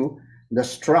in Q, the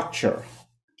structure,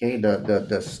 okay,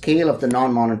 the scale of the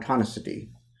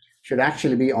non-monotonicity should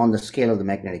actually be on the scale of the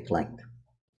magnetic length.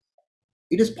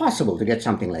 It is possible to get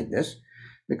something like this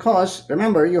because,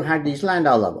 remember, you had these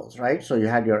Landau levels, right? So you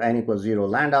had your n equals 0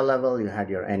 Landau level, you had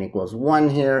your n equals 1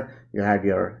 here, you had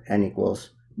your n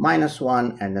equals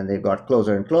 -1, and then they got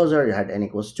closer and closer, you had n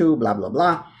equals 2, blah, blah,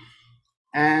 blah.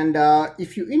 And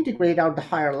if you integrate out the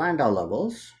higher Landau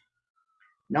levels,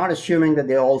 not assuming that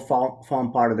they all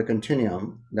form part of the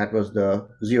continuum, that was the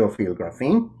zero field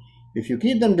graphene, if you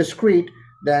keep them discrete,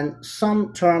 then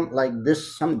some term like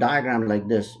this, some diagram like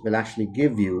this will actually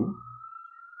give you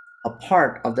a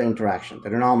part of the interaction, the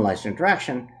renormalized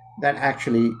interaction, that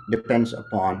actually depends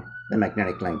upon the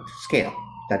magnetic length scale,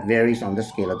 that varies on the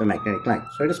scale of the magnetic length.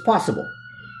 So it is possible.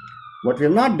 What we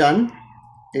have not done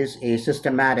is a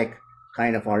systematic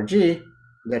kind of RG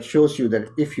that shows you that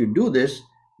if you do this,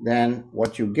 then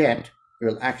what you get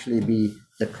will actually be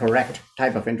the correct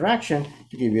type of interaction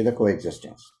to give you the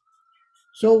coexistence.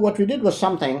 So what we did was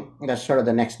something that's sort of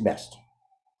the next best.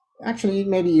 Actually,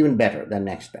 maybe even better than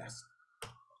next best.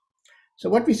 So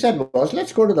what we said was,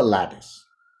 let's go to the lattice.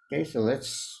 Okay, so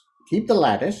let's keep the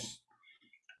lattice.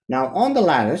 Now on the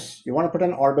lattice, you want to put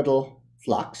an orbital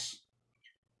flux.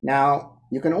 Now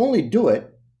you can only do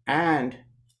it and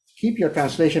keep your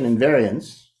translation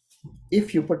invariance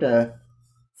if you put a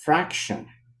fraction,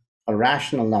 a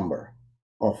rational number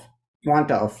of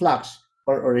quanta of flux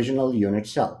per original unit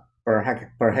cell,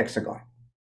 per hexagon.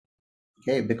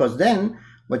 Okay, because then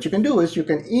what you can do is you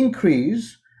can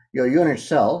increase your unit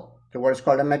cell to what is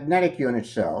called a magnetic unit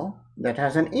cell that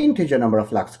has an integer number of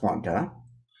flux quanta,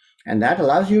 and that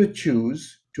allows you to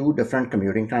choose two different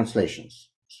commuting translations.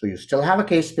 So you still have a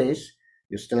K-space,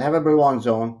 you still have a Brillouin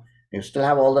zone, you still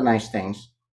have all the nice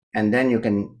things, and then you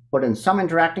can put in some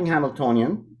interacting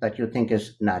Hamiltonian that you think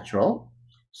is natural,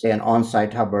 say an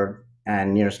on-site Hubbard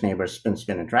and nearest neighbor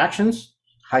spin-spin interactions,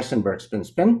 Heisenberg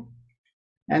spin-spin,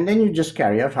 and then you just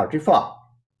carry out Hartree-Fock.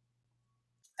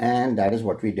 And that is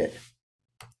what we did.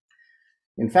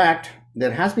 In fact,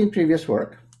 there has been previous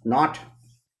work, not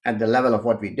at the level of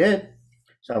what we did.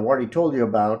 So I've already told you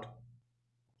about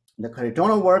the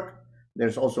Caritono work.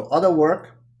 There's also other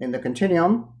work in the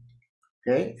continuum,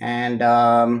 okay? And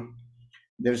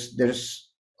there's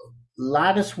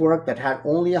lattice work that had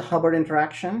only a Hubbard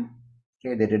interaction.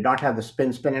 Okay, they did not have the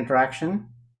spin-spin interaction,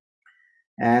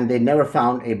 and they never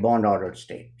found a bond-ordered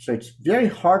state. So it's very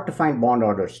hard to find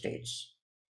bond-ordered states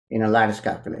in a lattice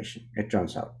calculation, it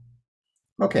turns out.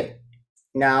 Okay,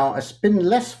 now a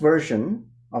spinless version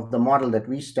of the model that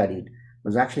we studied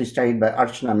was actually studied by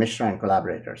Archana Mishra and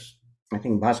collaborators. I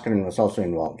think Bhaskaran was also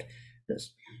involved in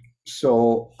this.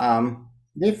 So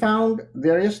they found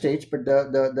various states, but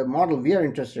the model we are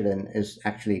interested in is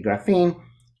actually graphene,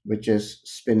 which is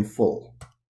spin full.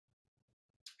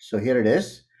 So here it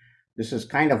is. This is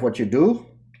kind of what you do.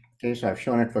 Okay, so I've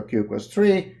shown it for Q equals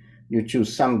 3. You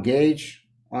choose some gauge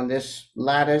on this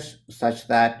lattice such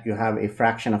that you have a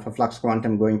fraction of a flux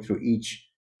quantum going through each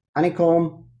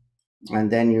honeycomb,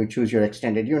 and then you choose your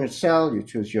extended unit cell, you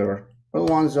choose your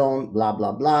Brillouin zone, blah,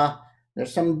 blah, blah.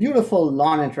 There's some beautiful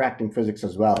non-interacting physics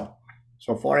as well.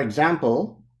 So for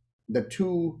example, the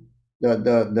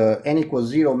n equals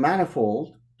 0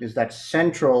 manifold is that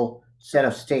central set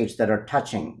of states that are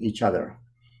touching each other.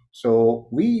 So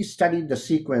we studied the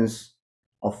sequence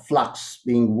of flux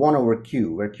being 1 over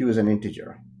Q, where Q is an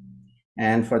integer.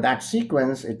 And for that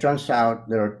sequence, it turns out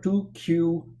there are two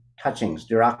Q touchings,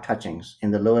 Dirac touchings,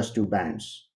 in the lowest two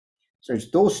bands. So it's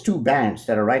those two bands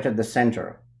that are right at the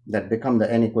center that become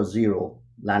the n equals 0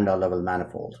 Landau level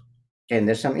manifold. Okay, and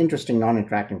there's some interesting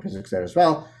non-interacting physics there as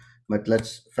well, but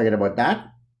let's forget about that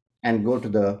and go to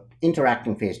the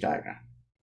interacting phase diagram.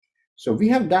 So we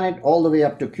have done it all the way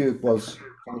up to Q equals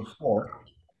 24.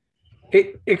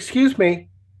 Excuse me.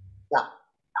 Yeah.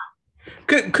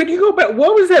 Could you go back?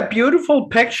 What was that beautiful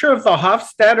picture of the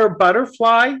Hofstadter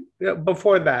butterfly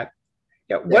before that?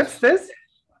 Yeah, what's this?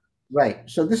 Right.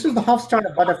 So this is the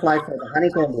Hofstadter butterfly for the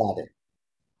honeycomb lattice.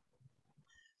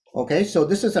 Okay, so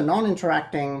this is a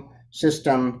non-interacting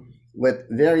system with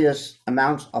various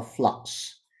amounts of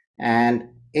flux. And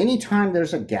anytime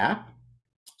there's a gap,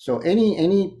 so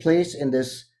any place in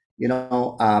this,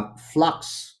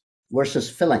 flux versus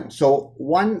filling. So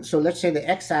let's say the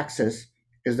x-axis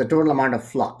is the total amount of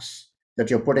flux that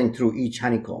you're putting through each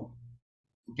honeycomb.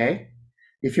 Okay,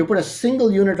 if you put a single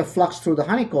unit of flux through the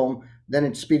honeycomb, then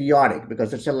it's periodic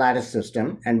because it's a lattice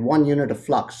system, and 1 unit of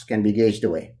flux can be gauged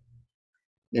away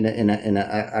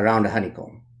around a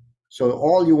honeycomb. So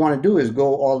all you want to do is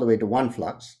go all the way to 1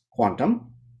 flux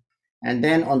quantum, and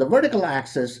then on the vertical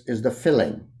axis is the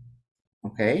filling.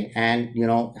 Okay, and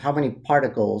how many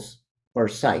particles per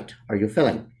site are you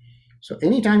filling? So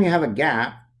anytime you have a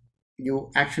gap,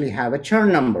 you actually have a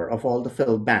Chern number of all the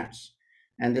filled bands.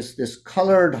 And this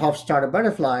colored Hofstadter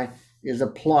butterfly is a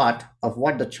plot of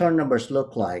what the Chern numbers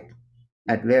look like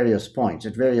at various points,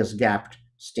 at various gapped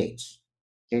states.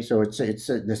 Okay, so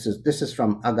this is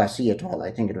from Agassi et al.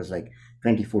 I think it was like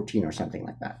 2014 or something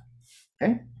like that.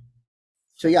 Okay,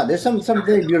 so yeah, there's some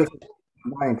very beautiful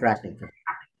non-interacting things.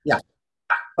 Yeah,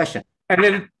 question. And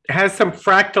it has some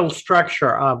fractal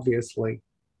structure, obviously.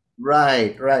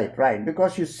 Right.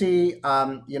 Because you see,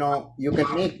 you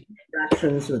can make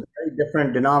fractions with very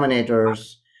different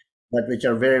denominators, but which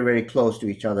are very, very close to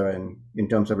each other in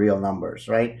terms of real numbers,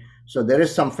 right? So there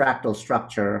is some fractal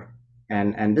structure,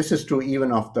 and this is true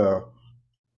even of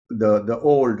the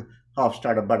old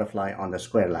Hofstadter butterfly on the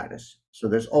square lattice. So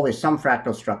there's always some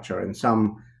fractal structure in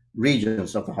some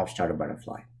regions of the Hofstadter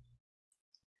butterfly.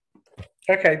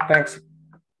 Okay, thanks.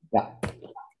 Yeah.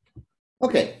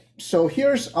 Okay. So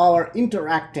here's our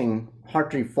interacting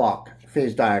Hartree-Fock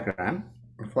phase diagram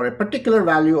for a particular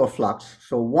value of flux.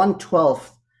 So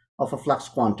 1/12 of a flux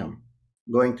quantum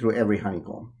going through every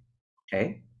honeycomb.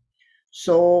 Okay.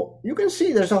 So you can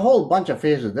see there's a whole bunch of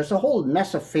phases. There's a whole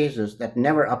mess of phases that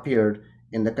never appeared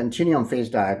in the continuum phase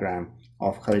diagram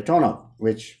of Kharitonov,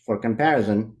 which for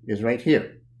comparison is right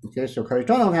here. Okay. So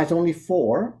Kharitonov has only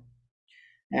 4.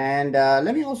 And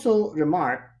let me also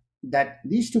remark that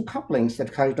these 2 couplings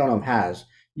that Kharitonov has,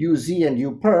 UZ and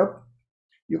UPerp,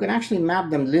 you can actually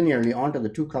map them linearly onto the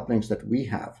 2 couplings that we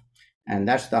have. And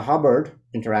that's the Hubbard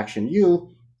interaction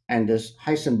U and this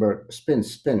Heisenberg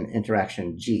spin-spin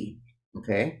interaction G.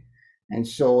 Okay. And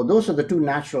so those are the 2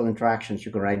 natural interactions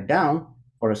you can write down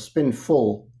for a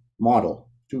spin-full model,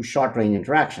 2 short-range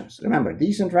interactions. Remember,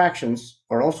 these interactions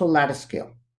are also lattice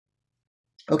scale.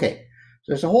 Okay.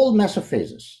 So there's a whole mess of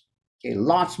phases. Okay,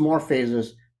 lots more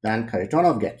phases than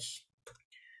Kharitonov gets.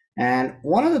 And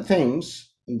one of the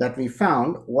things that we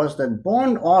found was that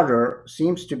bond order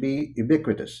seems to be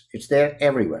ubiquitous. It's there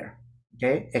everywhere,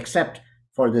 okay, except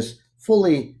for this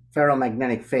fully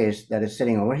ferromagnetic phase that is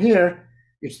sitting over here.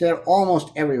 It's there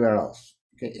almost everywhere else.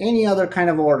 Okay, any other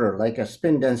kind of order, like a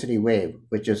spin density wave,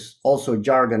 which is also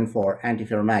jargon for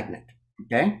antiferromagnet,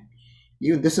 okay?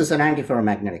 This is an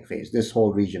antiferromagnetic phase, this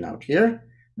whole region out here,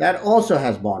 that also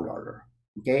has bond order.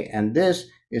 Okay, and this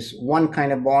is one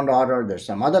kind of bond order. There's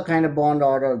some other kind of bond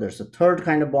order. There's a third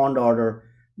kind of bond order.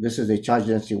 This is a charge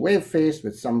density wave phase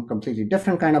with some completely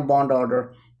different kind of bond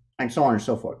order, and so on and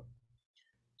so forth.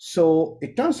 So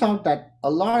it turns out that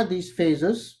a lot of these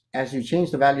phases, as you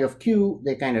change the value of Q,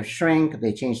 they kind of shrink,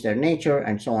 they change their nature,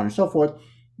 and so on and so forth.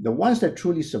 The ones that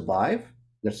truly survive,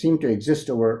 that seem to exist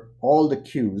over all the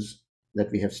Qs that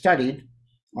we have studied,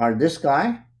 are this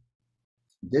guy,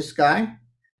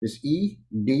 this E,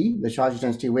 D, the charge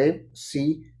density wave,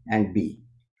 C, and B.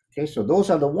 Okay, so those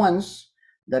are the ones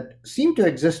that seem to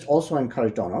exist also in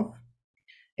Kharitonov,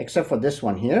 except for this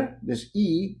one here. This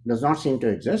E does not seem to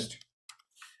exist.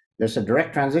 There's a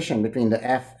direct transition between the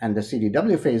F and the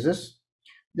CDW phases.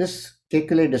 This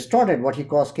Kekulé distorted, what he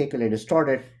calls Kekulé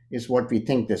distorted, is what we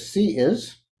think this C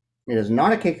is. It is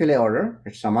not a Kekulé order,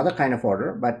 it's some other kind of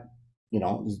order, but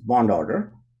it's bond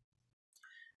order.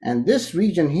 And this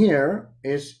region here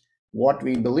is what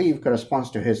we believe corresponds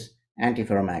to his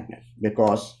antiferromagnet,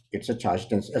 because it's a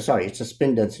it's a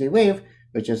spin density wave,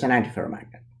 which is an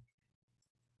antiferromagnet.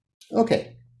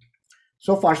 Okay,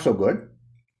 so far so good.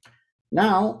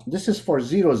 Now this is for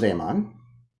 0 Zeeman.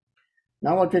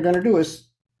 Now what we're going to do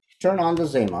is turn on the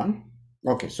Zeeman.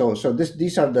 Okay, so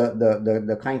these are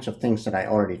the kinds of things that I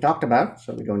already talked about,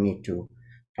 so we don't need to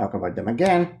talk about them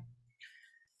again.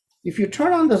 If you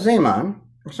turn on the Zeeman,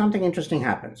 something interesting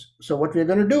happens. So what we're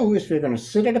going to do is we're going to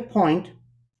sit at a point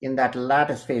in that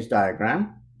lattice phase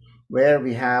diagram where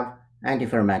we have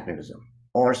antiferromagnetism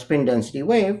or spin density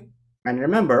wave. And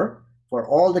remember, for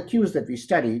all the Qs that we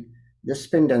studied, this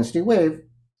spin density wave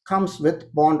comes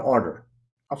with bond order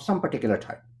of some particular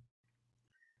type.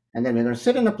 And then we're going to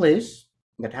sit in a place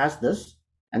that has this,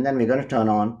 and then we're going to turn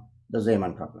on the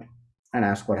Zeeman coupling and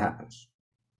ask what happens.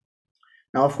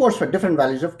 Now, of course, for different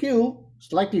values of Q,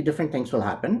 slightly different things will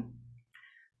happen,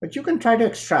 but you can try to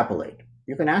extrapolate.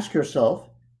 You can ask yourself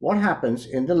what happens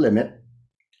in the limit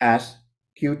as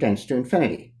Q tends to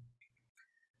infinity.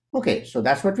 Okay, so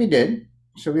that's what we did.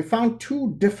 So we found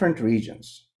two different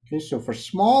regions. Okay, so for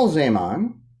small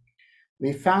Zeeman,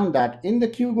 we found that in the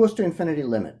Q goes to infinity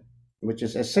limit, which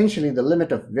is essentially the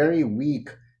limit of very weak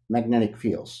magnetic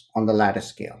fields on the lattice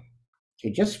scale.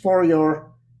 Okay, just for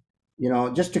your,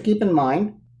 just to keep in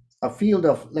mind, a field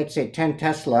of, let's say, 10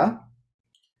 Tesla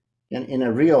in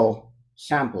a real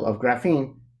sample of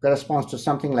graphene corresponds to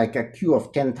something like a Q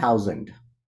of 10,000.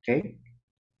 Okay,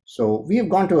 so we have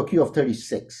gone to a Q of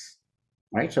 36,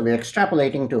 right? So we're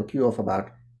extrapolating to a Q of about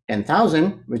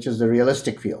 10,000, which is the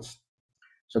realistic fields.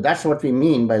 So that's what we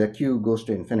mean by the Q goes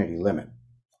to infinity limit.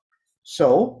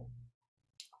 So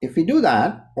if we do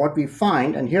that, what we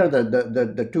find, and here are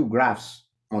the two graphs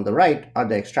on the right are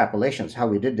the extrapolations, how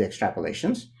we did the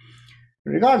extrapolations.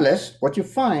 Regardless, what you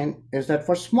find is that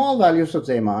for small values of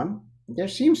Zeeman, there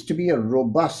seems to be a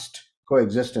robust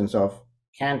coexistence of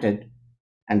canted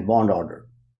and bond order.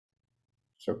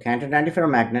 So canted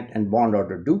antiferromagnet and bond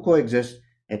order do coexist,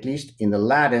 at least in the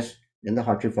lattice in the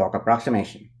Hartree-Fock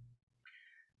approximation.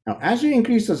 Now, as you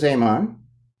increase the Zeeman,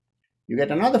 you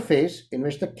get another phase in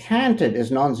which the canted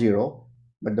is non-zero,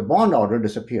 but the bond order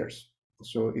disappears.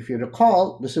 So if you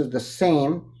recall, this is the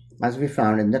same as we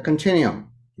found in the continuum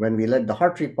when we let the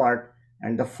Hartree part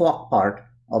and the Fock part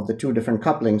of the two different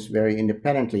couplings very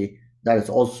independently. That is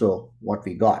also what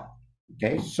we got.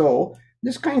 Okay, so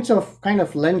this kind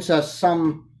of lends us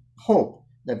some hope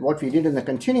that what we did in the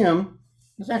continuum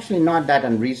is actually not that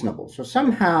unreasonable. So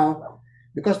somehow,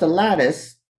 because the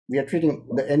lattice, we are treating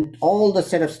all the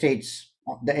set of states,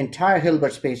 the entire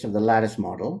Hilbert space of the lattice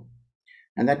model.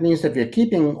 And that means that we are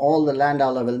keeping all the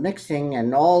Landau level mixing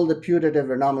and all the putative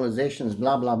renormalizations,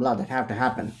 blah, blah, blah, that have to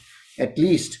happen, at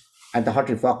least at the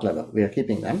Hartree-Fock level. We are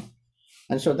keeping them.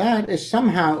 And so that is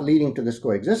somehow leading to this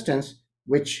coexistence,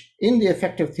 which in the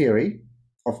effective theory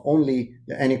of only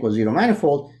the n equals 0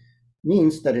 manifold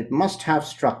means that it must have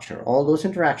structure. All those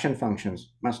interaction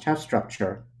functions must have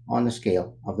structure on the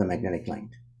scale of the magnetic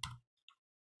length.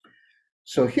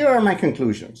 So here are my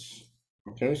conclusions.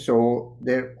 Okay, so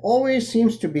there always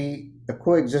seems to be a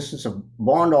coexistence of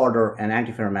bond order and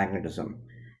antiferromagnetism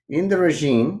in the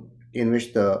regime in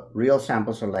which the real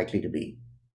samples are likely to be.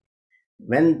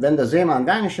 When the Zeeman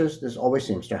vanishes, this always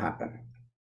seems to happen.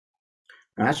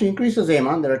 Now, as you increase the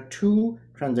Zeeman, there are two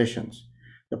transitions.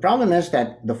 The problem is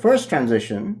that the first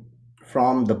transition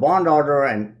from the bond order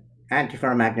and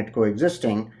antiferromagnet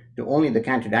coexisting to only the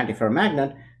canted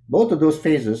antiferromagnet, both of those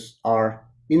phases are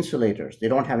insulators. They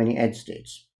don't have any edge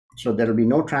states. So there will be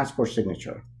no transport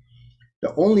signature.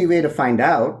 The only way to find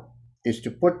out is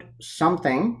to put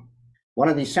something, one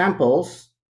of these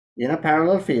samples, in a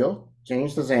parallel field,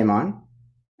 change the Zeeman,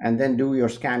 and then do your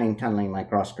scanning tunneling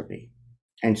microscopy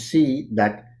and see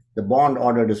that the bond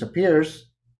order disappears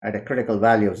at a critical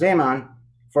value of Zeeman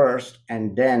first,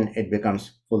 and then it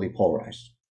becomes fully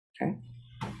polarized. Okay.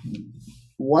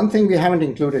 One thing we haven't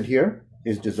included here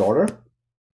is disorder.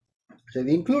 So if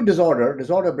we include disorder,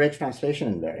 disorder breaks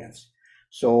translation invariance.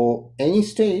 So any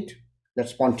state that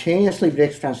spontaneously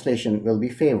breaks translation will be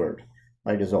favored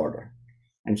by disorder.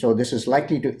 And so this is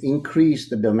likely to increase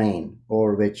the domain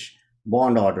over which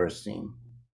bond order is seen.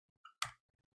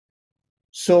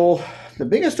 So the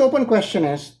biggest open question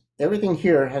is, everything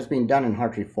here has been done in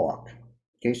Hartree-Fock.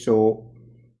 Okay, so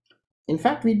in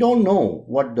fact, we don't know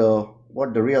what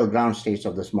the real ground states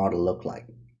of this model look like.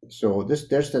 So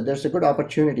there's a good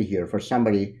opportunity here for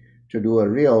somebody to do a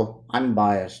real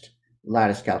unbiased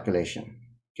lattice calculation,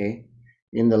 okay,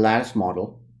 in the lattice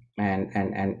model,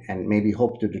 and maybe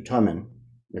hope to determine,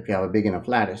 if you have a big enough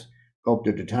lattice, hope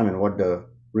to determine what the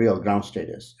real ground state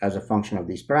is as a function of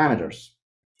these parameters.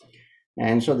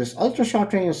 And so this ultra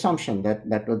short range assumption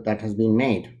that has been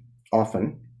made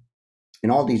often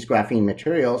in all these graphene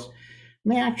materials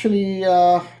may actually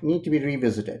need to be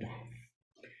revisited.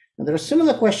 Now, there are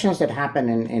similar questions that happen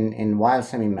in wire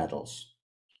semimetals.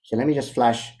 So let me just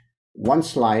flash one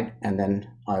slide and then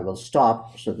I will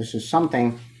stop. So this is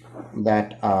something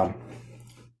that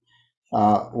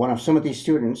one of Sumathi's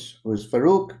students, who is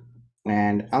Farouk,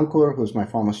 and Ankur, who's my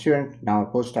former student, now a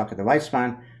postdoc at the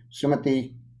Weizmann,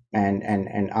 Sumathi,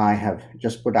 and I have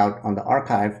just put out on the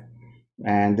archive.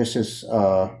 And this is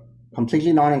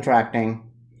completely non-interacting.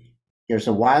 Here's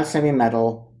a wire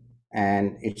semi-metal,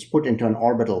 and it's put into an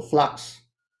orbital flux.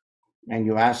 And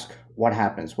you ask what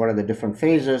happens, what are the different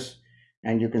phases?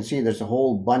 And you can see there's a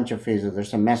whole bunch of phases.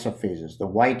 There's a mess of phases. The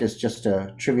white is just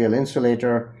a trivial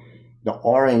insulator. The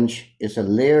orange is a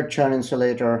layered Chern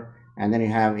insulator. And then you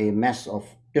have a mess of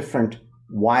different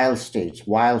Weil states,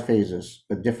 Weil phases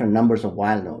with different numbers of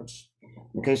Weil nodes.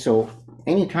 Okay, so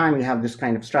anytime you have this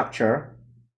kind of structure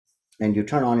and you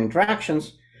turn on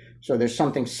interactions, so there's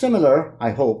something similar,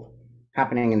 I hope,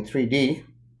 happening in 3D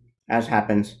as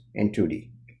happens in 2D.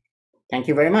 Thank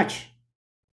you very much.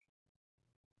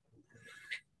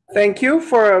 Thank you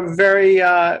for a very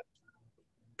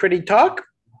pretty talk.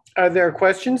 Are there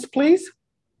questions, please?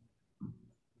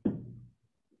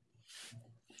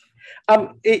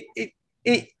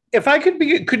 If I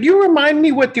could you remind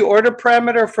me what the order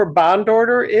parameter for bond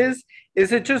order is?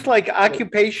 Is it just like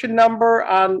occupation number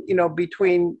on,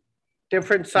 between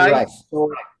different sites? Right.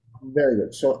 So, very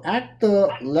good. So at the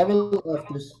level of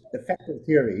this effective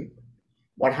theory,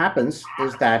 what happens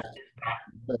is that,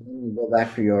 let me go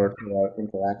back to your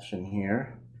interaction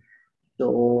here.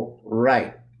 So,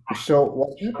 right. So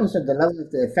what happens at the level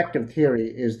of the effective theory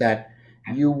is that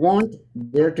you want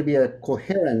there to be a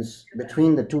coherence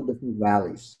between the two different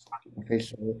valleys. Okay,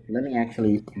 so let me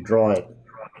actually draw it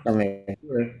somewhere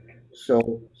here.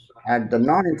 So at the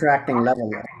non-interacting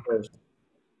level, of course,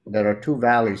 there are two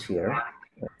valleys here.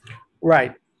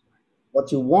 Right.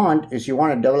 What you want is you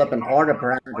want to develop an order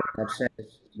parameter that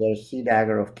says there's C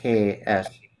dagger of K S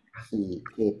C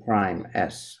K prime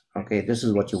S. Okay, this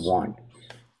is what you want.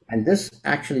 And this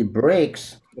actually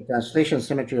breaks the translation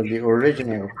symmetry of the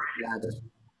original lattice,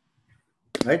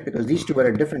 right? Because these two are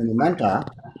at different momenta,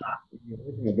 you're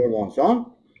breaking the Bergson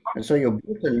zone, and so you're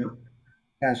breaking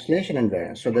translation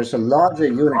invariance. So there's a larger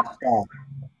unit star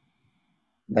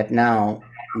that now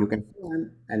you can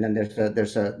form, and then there's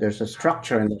a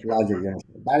structure in the larger unit.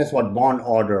 That is what bond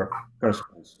order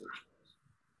corresponds to.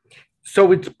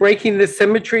 So it's breaking the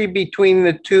symmetry between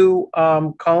the two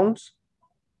cones?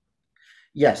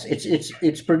 Yes,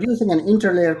 it's producing an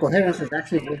interlayer coherence. It's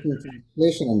actually breaking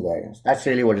translation invariance. That's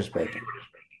really what it's breaking.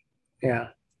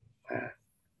 Yeah.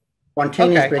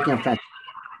 Spontaneous breaking of translation.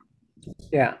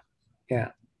 Yeah.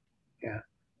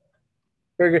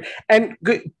 Very good. And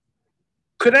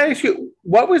could I ask you,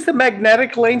 what was the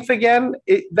magnetic length again?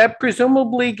 That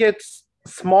presumably gets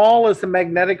small as the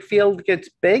magnetic field gets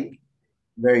big?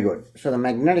 Very good. So the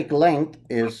magnetic length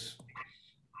is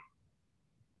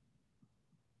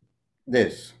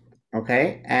this,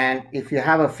 okay? And if you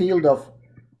have a field of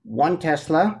 1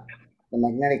 Tesla, the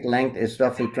magnetic length is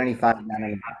roughly 25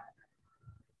 nanometers.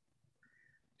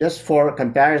 Just for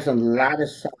comparison, the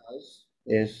lattice size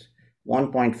is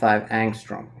 1.5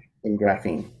 angstrom in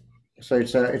graphene. So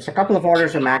it's a couple of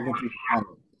orders of magnitude.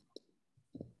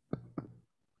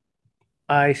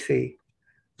 I see.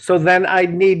 So then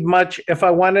I'd need if I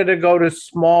wanted to go to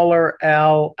smaller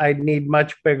L, I'd need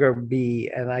much bigger B,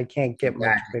 and I can't get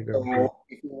much bigger B. So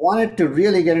if you wanted to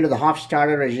really get into the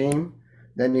Hofstadter regime,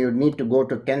 then you need to go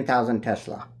to 10,000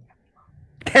 Tesla.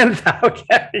 10,000,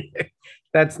 okay.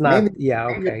 That's not, Maybe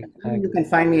you can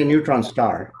find me a neutron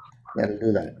star that'll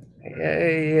do that.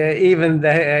 Even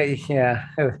the, yeah,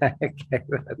 okay,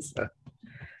 that's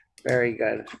very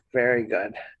good, very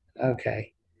good.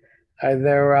 Okay. Are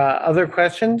there other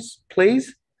questions,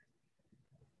 please?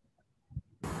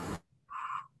 Hi,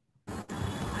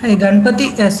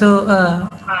 Ganpathy.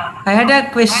 I had a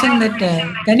question that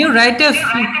can you write a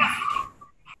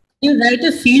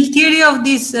field theory of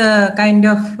these kind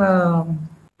of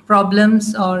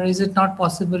problems, or is it not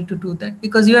possible to do that?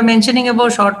 Because you are mentioning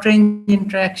about short range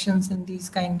interactions in these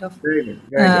kind of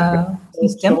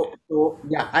systems. So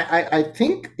yeah, I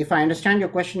think if I understand your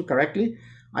question correctly,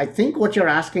 I think what you're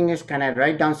asking is, can I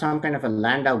write down some kind of a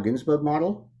Landau-Ginzburg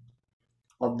model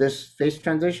of this phase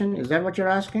transition? Is that what you're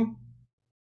asking?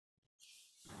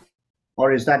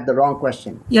 Or is that the wrong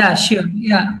question? Yeah, sure.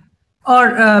 Yeah.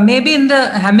 Or maybe in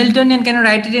the Hamiltonian, can you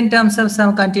write it in terms of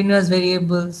some continuous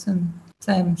variables and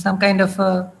some kind of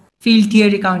a field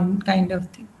theory kind of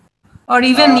thing? Or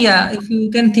even, if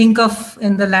you can think of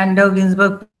in the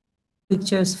Landau-Ginzburg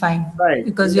picture is fine, right?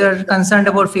 Because you're concerned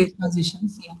about phase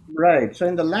transitions. Yeah. Right. So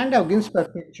in the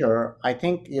Landau-Ginzburg picture, I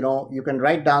think you can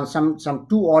write down some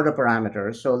two order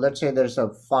parameters. So let's say there's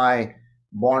a phi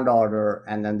bond order,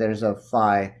 and then there's a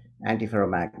phi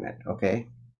antiferromagnet. Okay.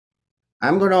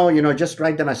 I'm gonna just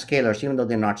write them as scalars, even though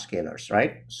they're not scalars,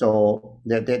 right? So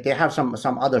they have some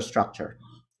other structure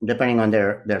depending on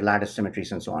their lattice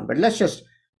symmetries and so on. But let's just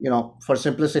for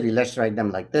simplicity, let's write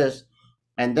them like this.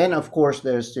 And then, of course,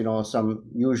 there's, some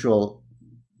usual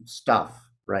stuff,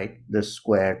 right? This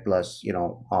squared plus,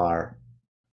 R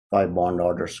phi bond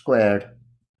order squared,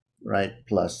 right?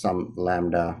 Plus some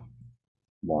lambda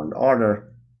bond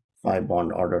order phi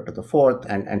bond order to the fourth,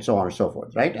 and so on and so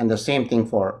forth, right? And the same thing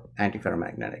for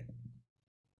antiferromagnetic.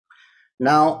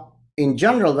 Now, in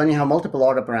general, when you have multiple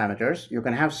order parameters, you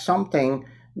can have something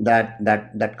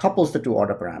that couples the two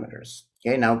order parameters.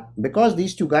 Okay, now because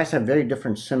these two guys have very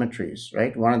different symmetries,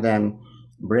 right? One of them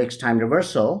breaks time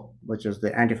reversal, which is the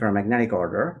antiferromagnetic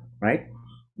order, right?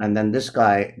 And then this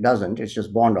guy doesn't, it's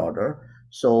just bond order.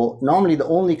 So normally the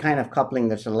only kind of coupling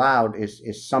that's allowed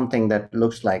is something that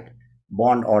looks like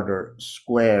bond order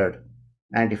squared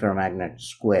antiferromagnet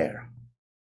square.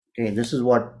 Okay, this is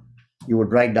what you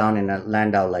would write down in a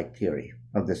Landau-like theory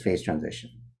of this phase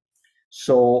transition.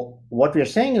 So what we're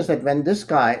saying is that when this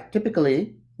guy,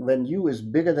 typically when u is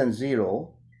bigger than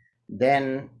 0,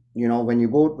 then when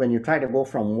you try to go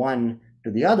from one to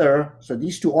the other, so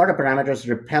these two order parameters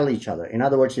repel each other. In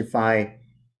other words, if I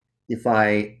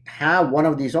have one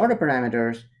of these order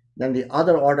parameters, then the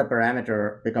other order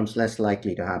parameter becomes less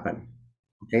likely to happen.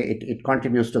 Okay, it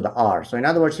contributes to the R. So in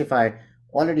other words, if I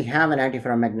already have an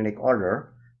antiferromagnetic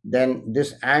order, then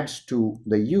this adds to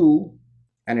the U,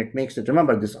 and it makes it,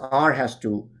 remember, this R has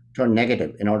to turn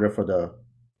negative in order for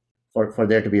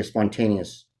there to be a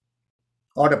spontaneous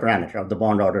order parameter of the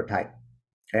bond order type.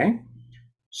 Okay,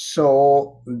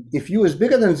 so if U is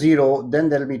bigger than 0, then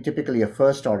there'll be typically a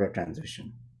first order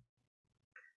transition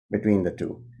between the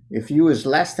two. If U is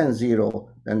less than 0,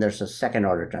 then there's a second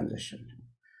order transition.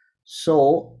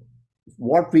 So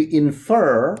what we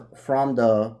infer from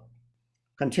the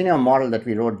continuum model that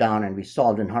we wrote down and we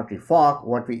solved in Hartree-Fock,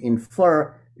 what we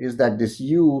infer is that this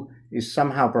U is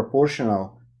somehow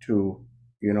proportional to,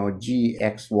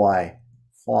 GXY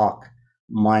Fock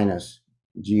minus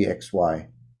GXY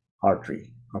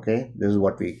Hartree. Okay, this is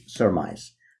what we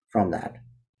surmise from that.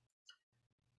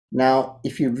 Now,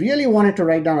 if you really wanted to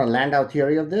write down a Landau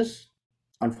theory of this,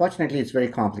 unfortunately, it's very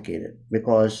complicated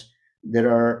because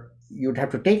you'd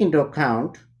have to take into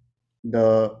account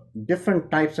the different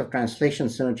types of translation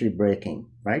symmetry breaking,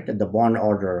 right, that the bond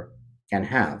order can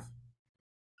have.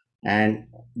 And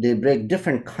they break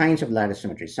different kinds of lattice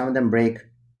symmetry. Some of them break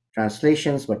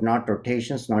translations, but not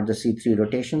rotations, not the C3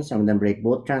 rotations. Some of them break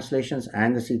both translations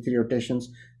and the C3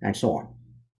 rotations, and so on.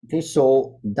 Okay,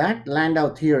 so that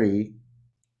Landau theory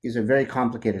is a very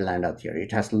complicated Landau theory.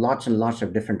 It has lots and lots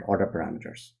of different order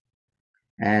parameters,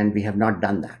 and we have not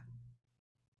done that.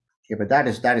 Okay, but that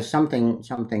is something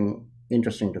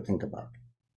interesting to think about.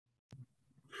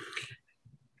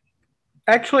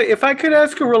 Actually, if I could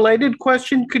ask a related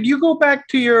question, could you go back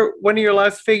to one of your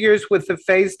last figures with the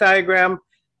phase diagram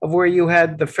of where you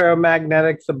had the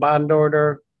ferromagnetic, the bond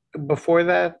order before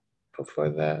that? This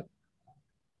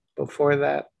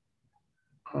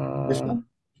one?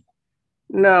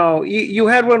 No, you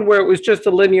had one where it was just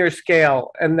a linear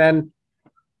scale, and then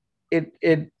it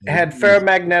had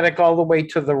ferromagnetic all the way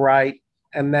to the right,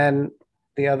 and then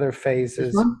the other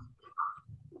phases.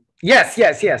 Yes.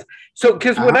 So,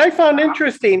 because what I found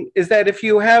interesting is that if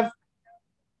you have,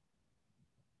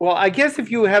 well, I guess if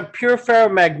you have pure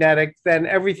ferromagnetic, then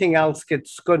everything else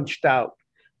gets squished out.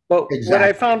 But what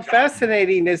I found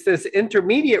fascinating is this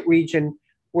intermediate region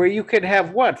where you could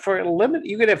have what? For a limit,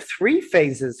 you could have 3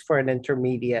 phases for an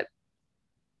intermediate.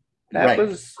 That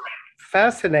was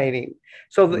fascinating.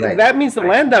 So that means the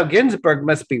Landau-Ginzburg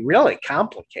must be really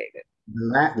complicated.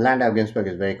 Landau-Ginzburg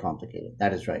is very complicated.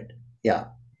 That is right. Yeah.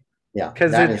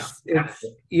 Because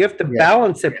you have to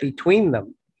balance it between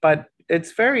them. But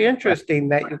it's very interesting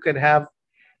that you could have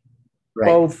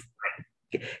both.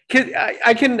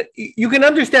 You can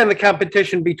understand the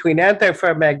competition between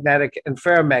antiferromagnetic and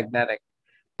ferromagnetic,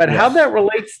 but how that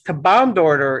relates to bond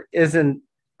order isn't,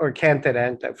 or canted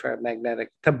antiferromagnetic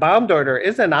to bond order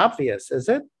isn't obvious, is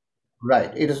it?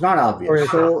 Right, it is not obvious.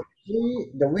 So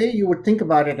the way you would think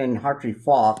about it in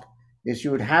Hartree-Fock is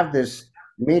you would have this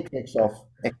matrix of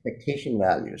expectation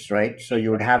values, right? So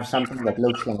you would have something that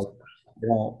looks like,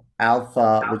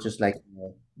 alpha, which is like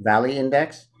valley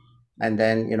index, and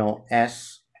then,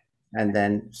 S, and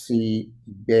then C,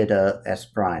 beta, S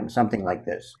prime, something like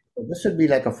this. So this would be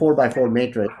like a 4x4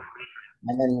 matrix,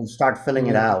 and then you start filling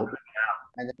it out,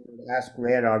 and then you ask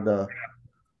where are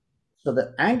so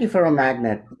the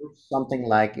antiferromagnet looks something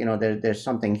like, there's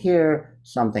something here,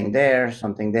 something there, and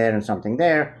something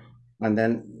there, and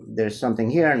then there's something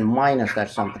here, and minus that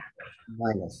something,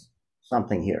 minus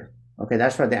something here. Okay,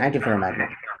 that's for the antiferromagnet.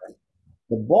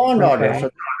 The bond order, so this is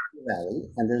K value,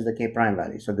 and this is the K prime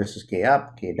value. So this is K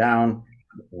up, K down,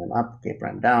 K up, K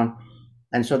prime down.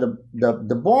 And so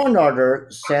the bond order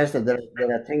says that there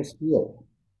are things here.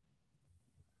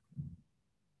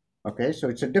 Okay, so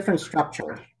it's a different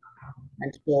structure.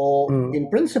 And so in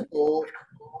principle,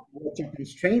 what your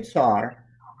constraints are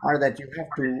that you have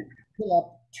to fill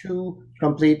up two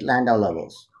complete Landau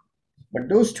levels. But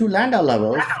those two Landau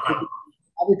levels could be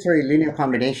arbitrary linear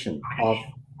combination of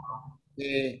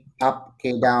K up,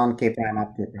 K down, K prime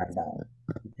up, K prime down.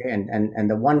 Okay, and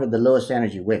the one with the lowest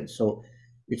energy wins. So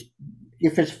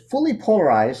if it's fully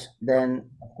polarized, then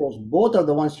of course both of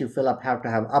the ones you fill up have to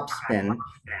have up spin,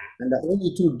 and the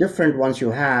only two different ones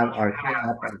you have are K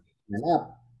up and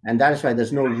up, and that is why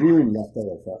there's no room left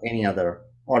over for any other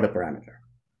order parameter.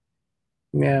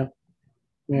 Yeah.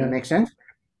 Does that make sense?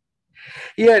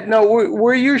 Yeah, no,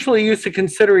 we're usually used to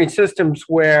considering systems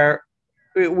where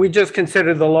we just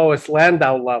consider the lowest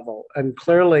Landau level. And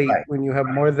clearly, when you have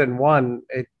more than one,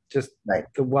 it just,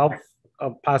 the wealth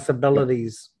of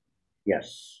possibilities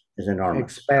is enormous.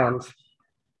 Expands.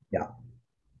 Yeah.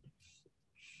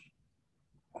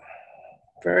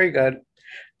 Very good.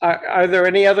 Are there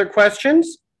any other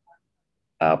questions?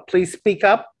 Please speak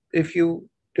up if you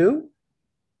do.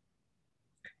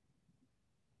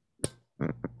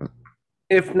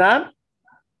 If not,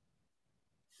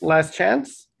 last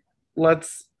chance.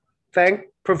 Let's thank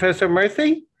Professor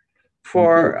Murthy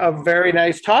for a very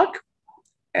nice talk.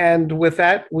 And with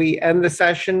that, we end the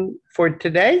session for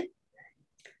today.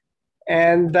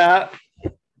 And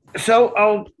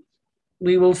so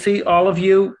we will see all of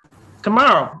you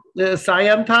tomorrow.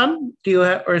 Sayantan, do you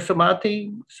have, or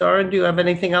Sumathi, Soeren, do you have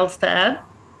anything else to add?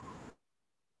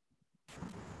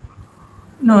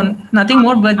 No, nothing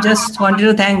more, but just wanted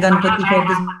to thank Ganpathy for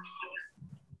this.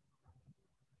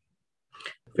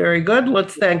 Very good.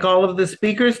 Let's thank all of the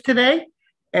speakers today.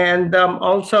 And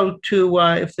also to,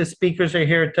 if the speakers are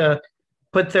here, to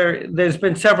put there's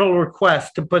been several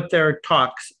requests to put their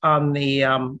talks on the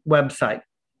website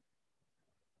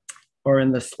or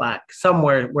in the Slack,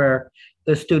 somewhere where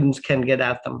the students can get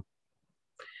at them.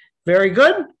 Very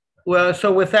good. Well,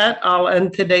 so with that, I'll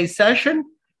end today's session.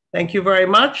 Thank you very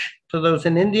much. To those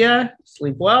in India,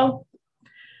 sleep well.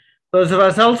 Those of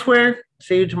us elsewhere,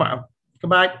 see you tomorrow.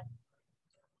 Goodbye.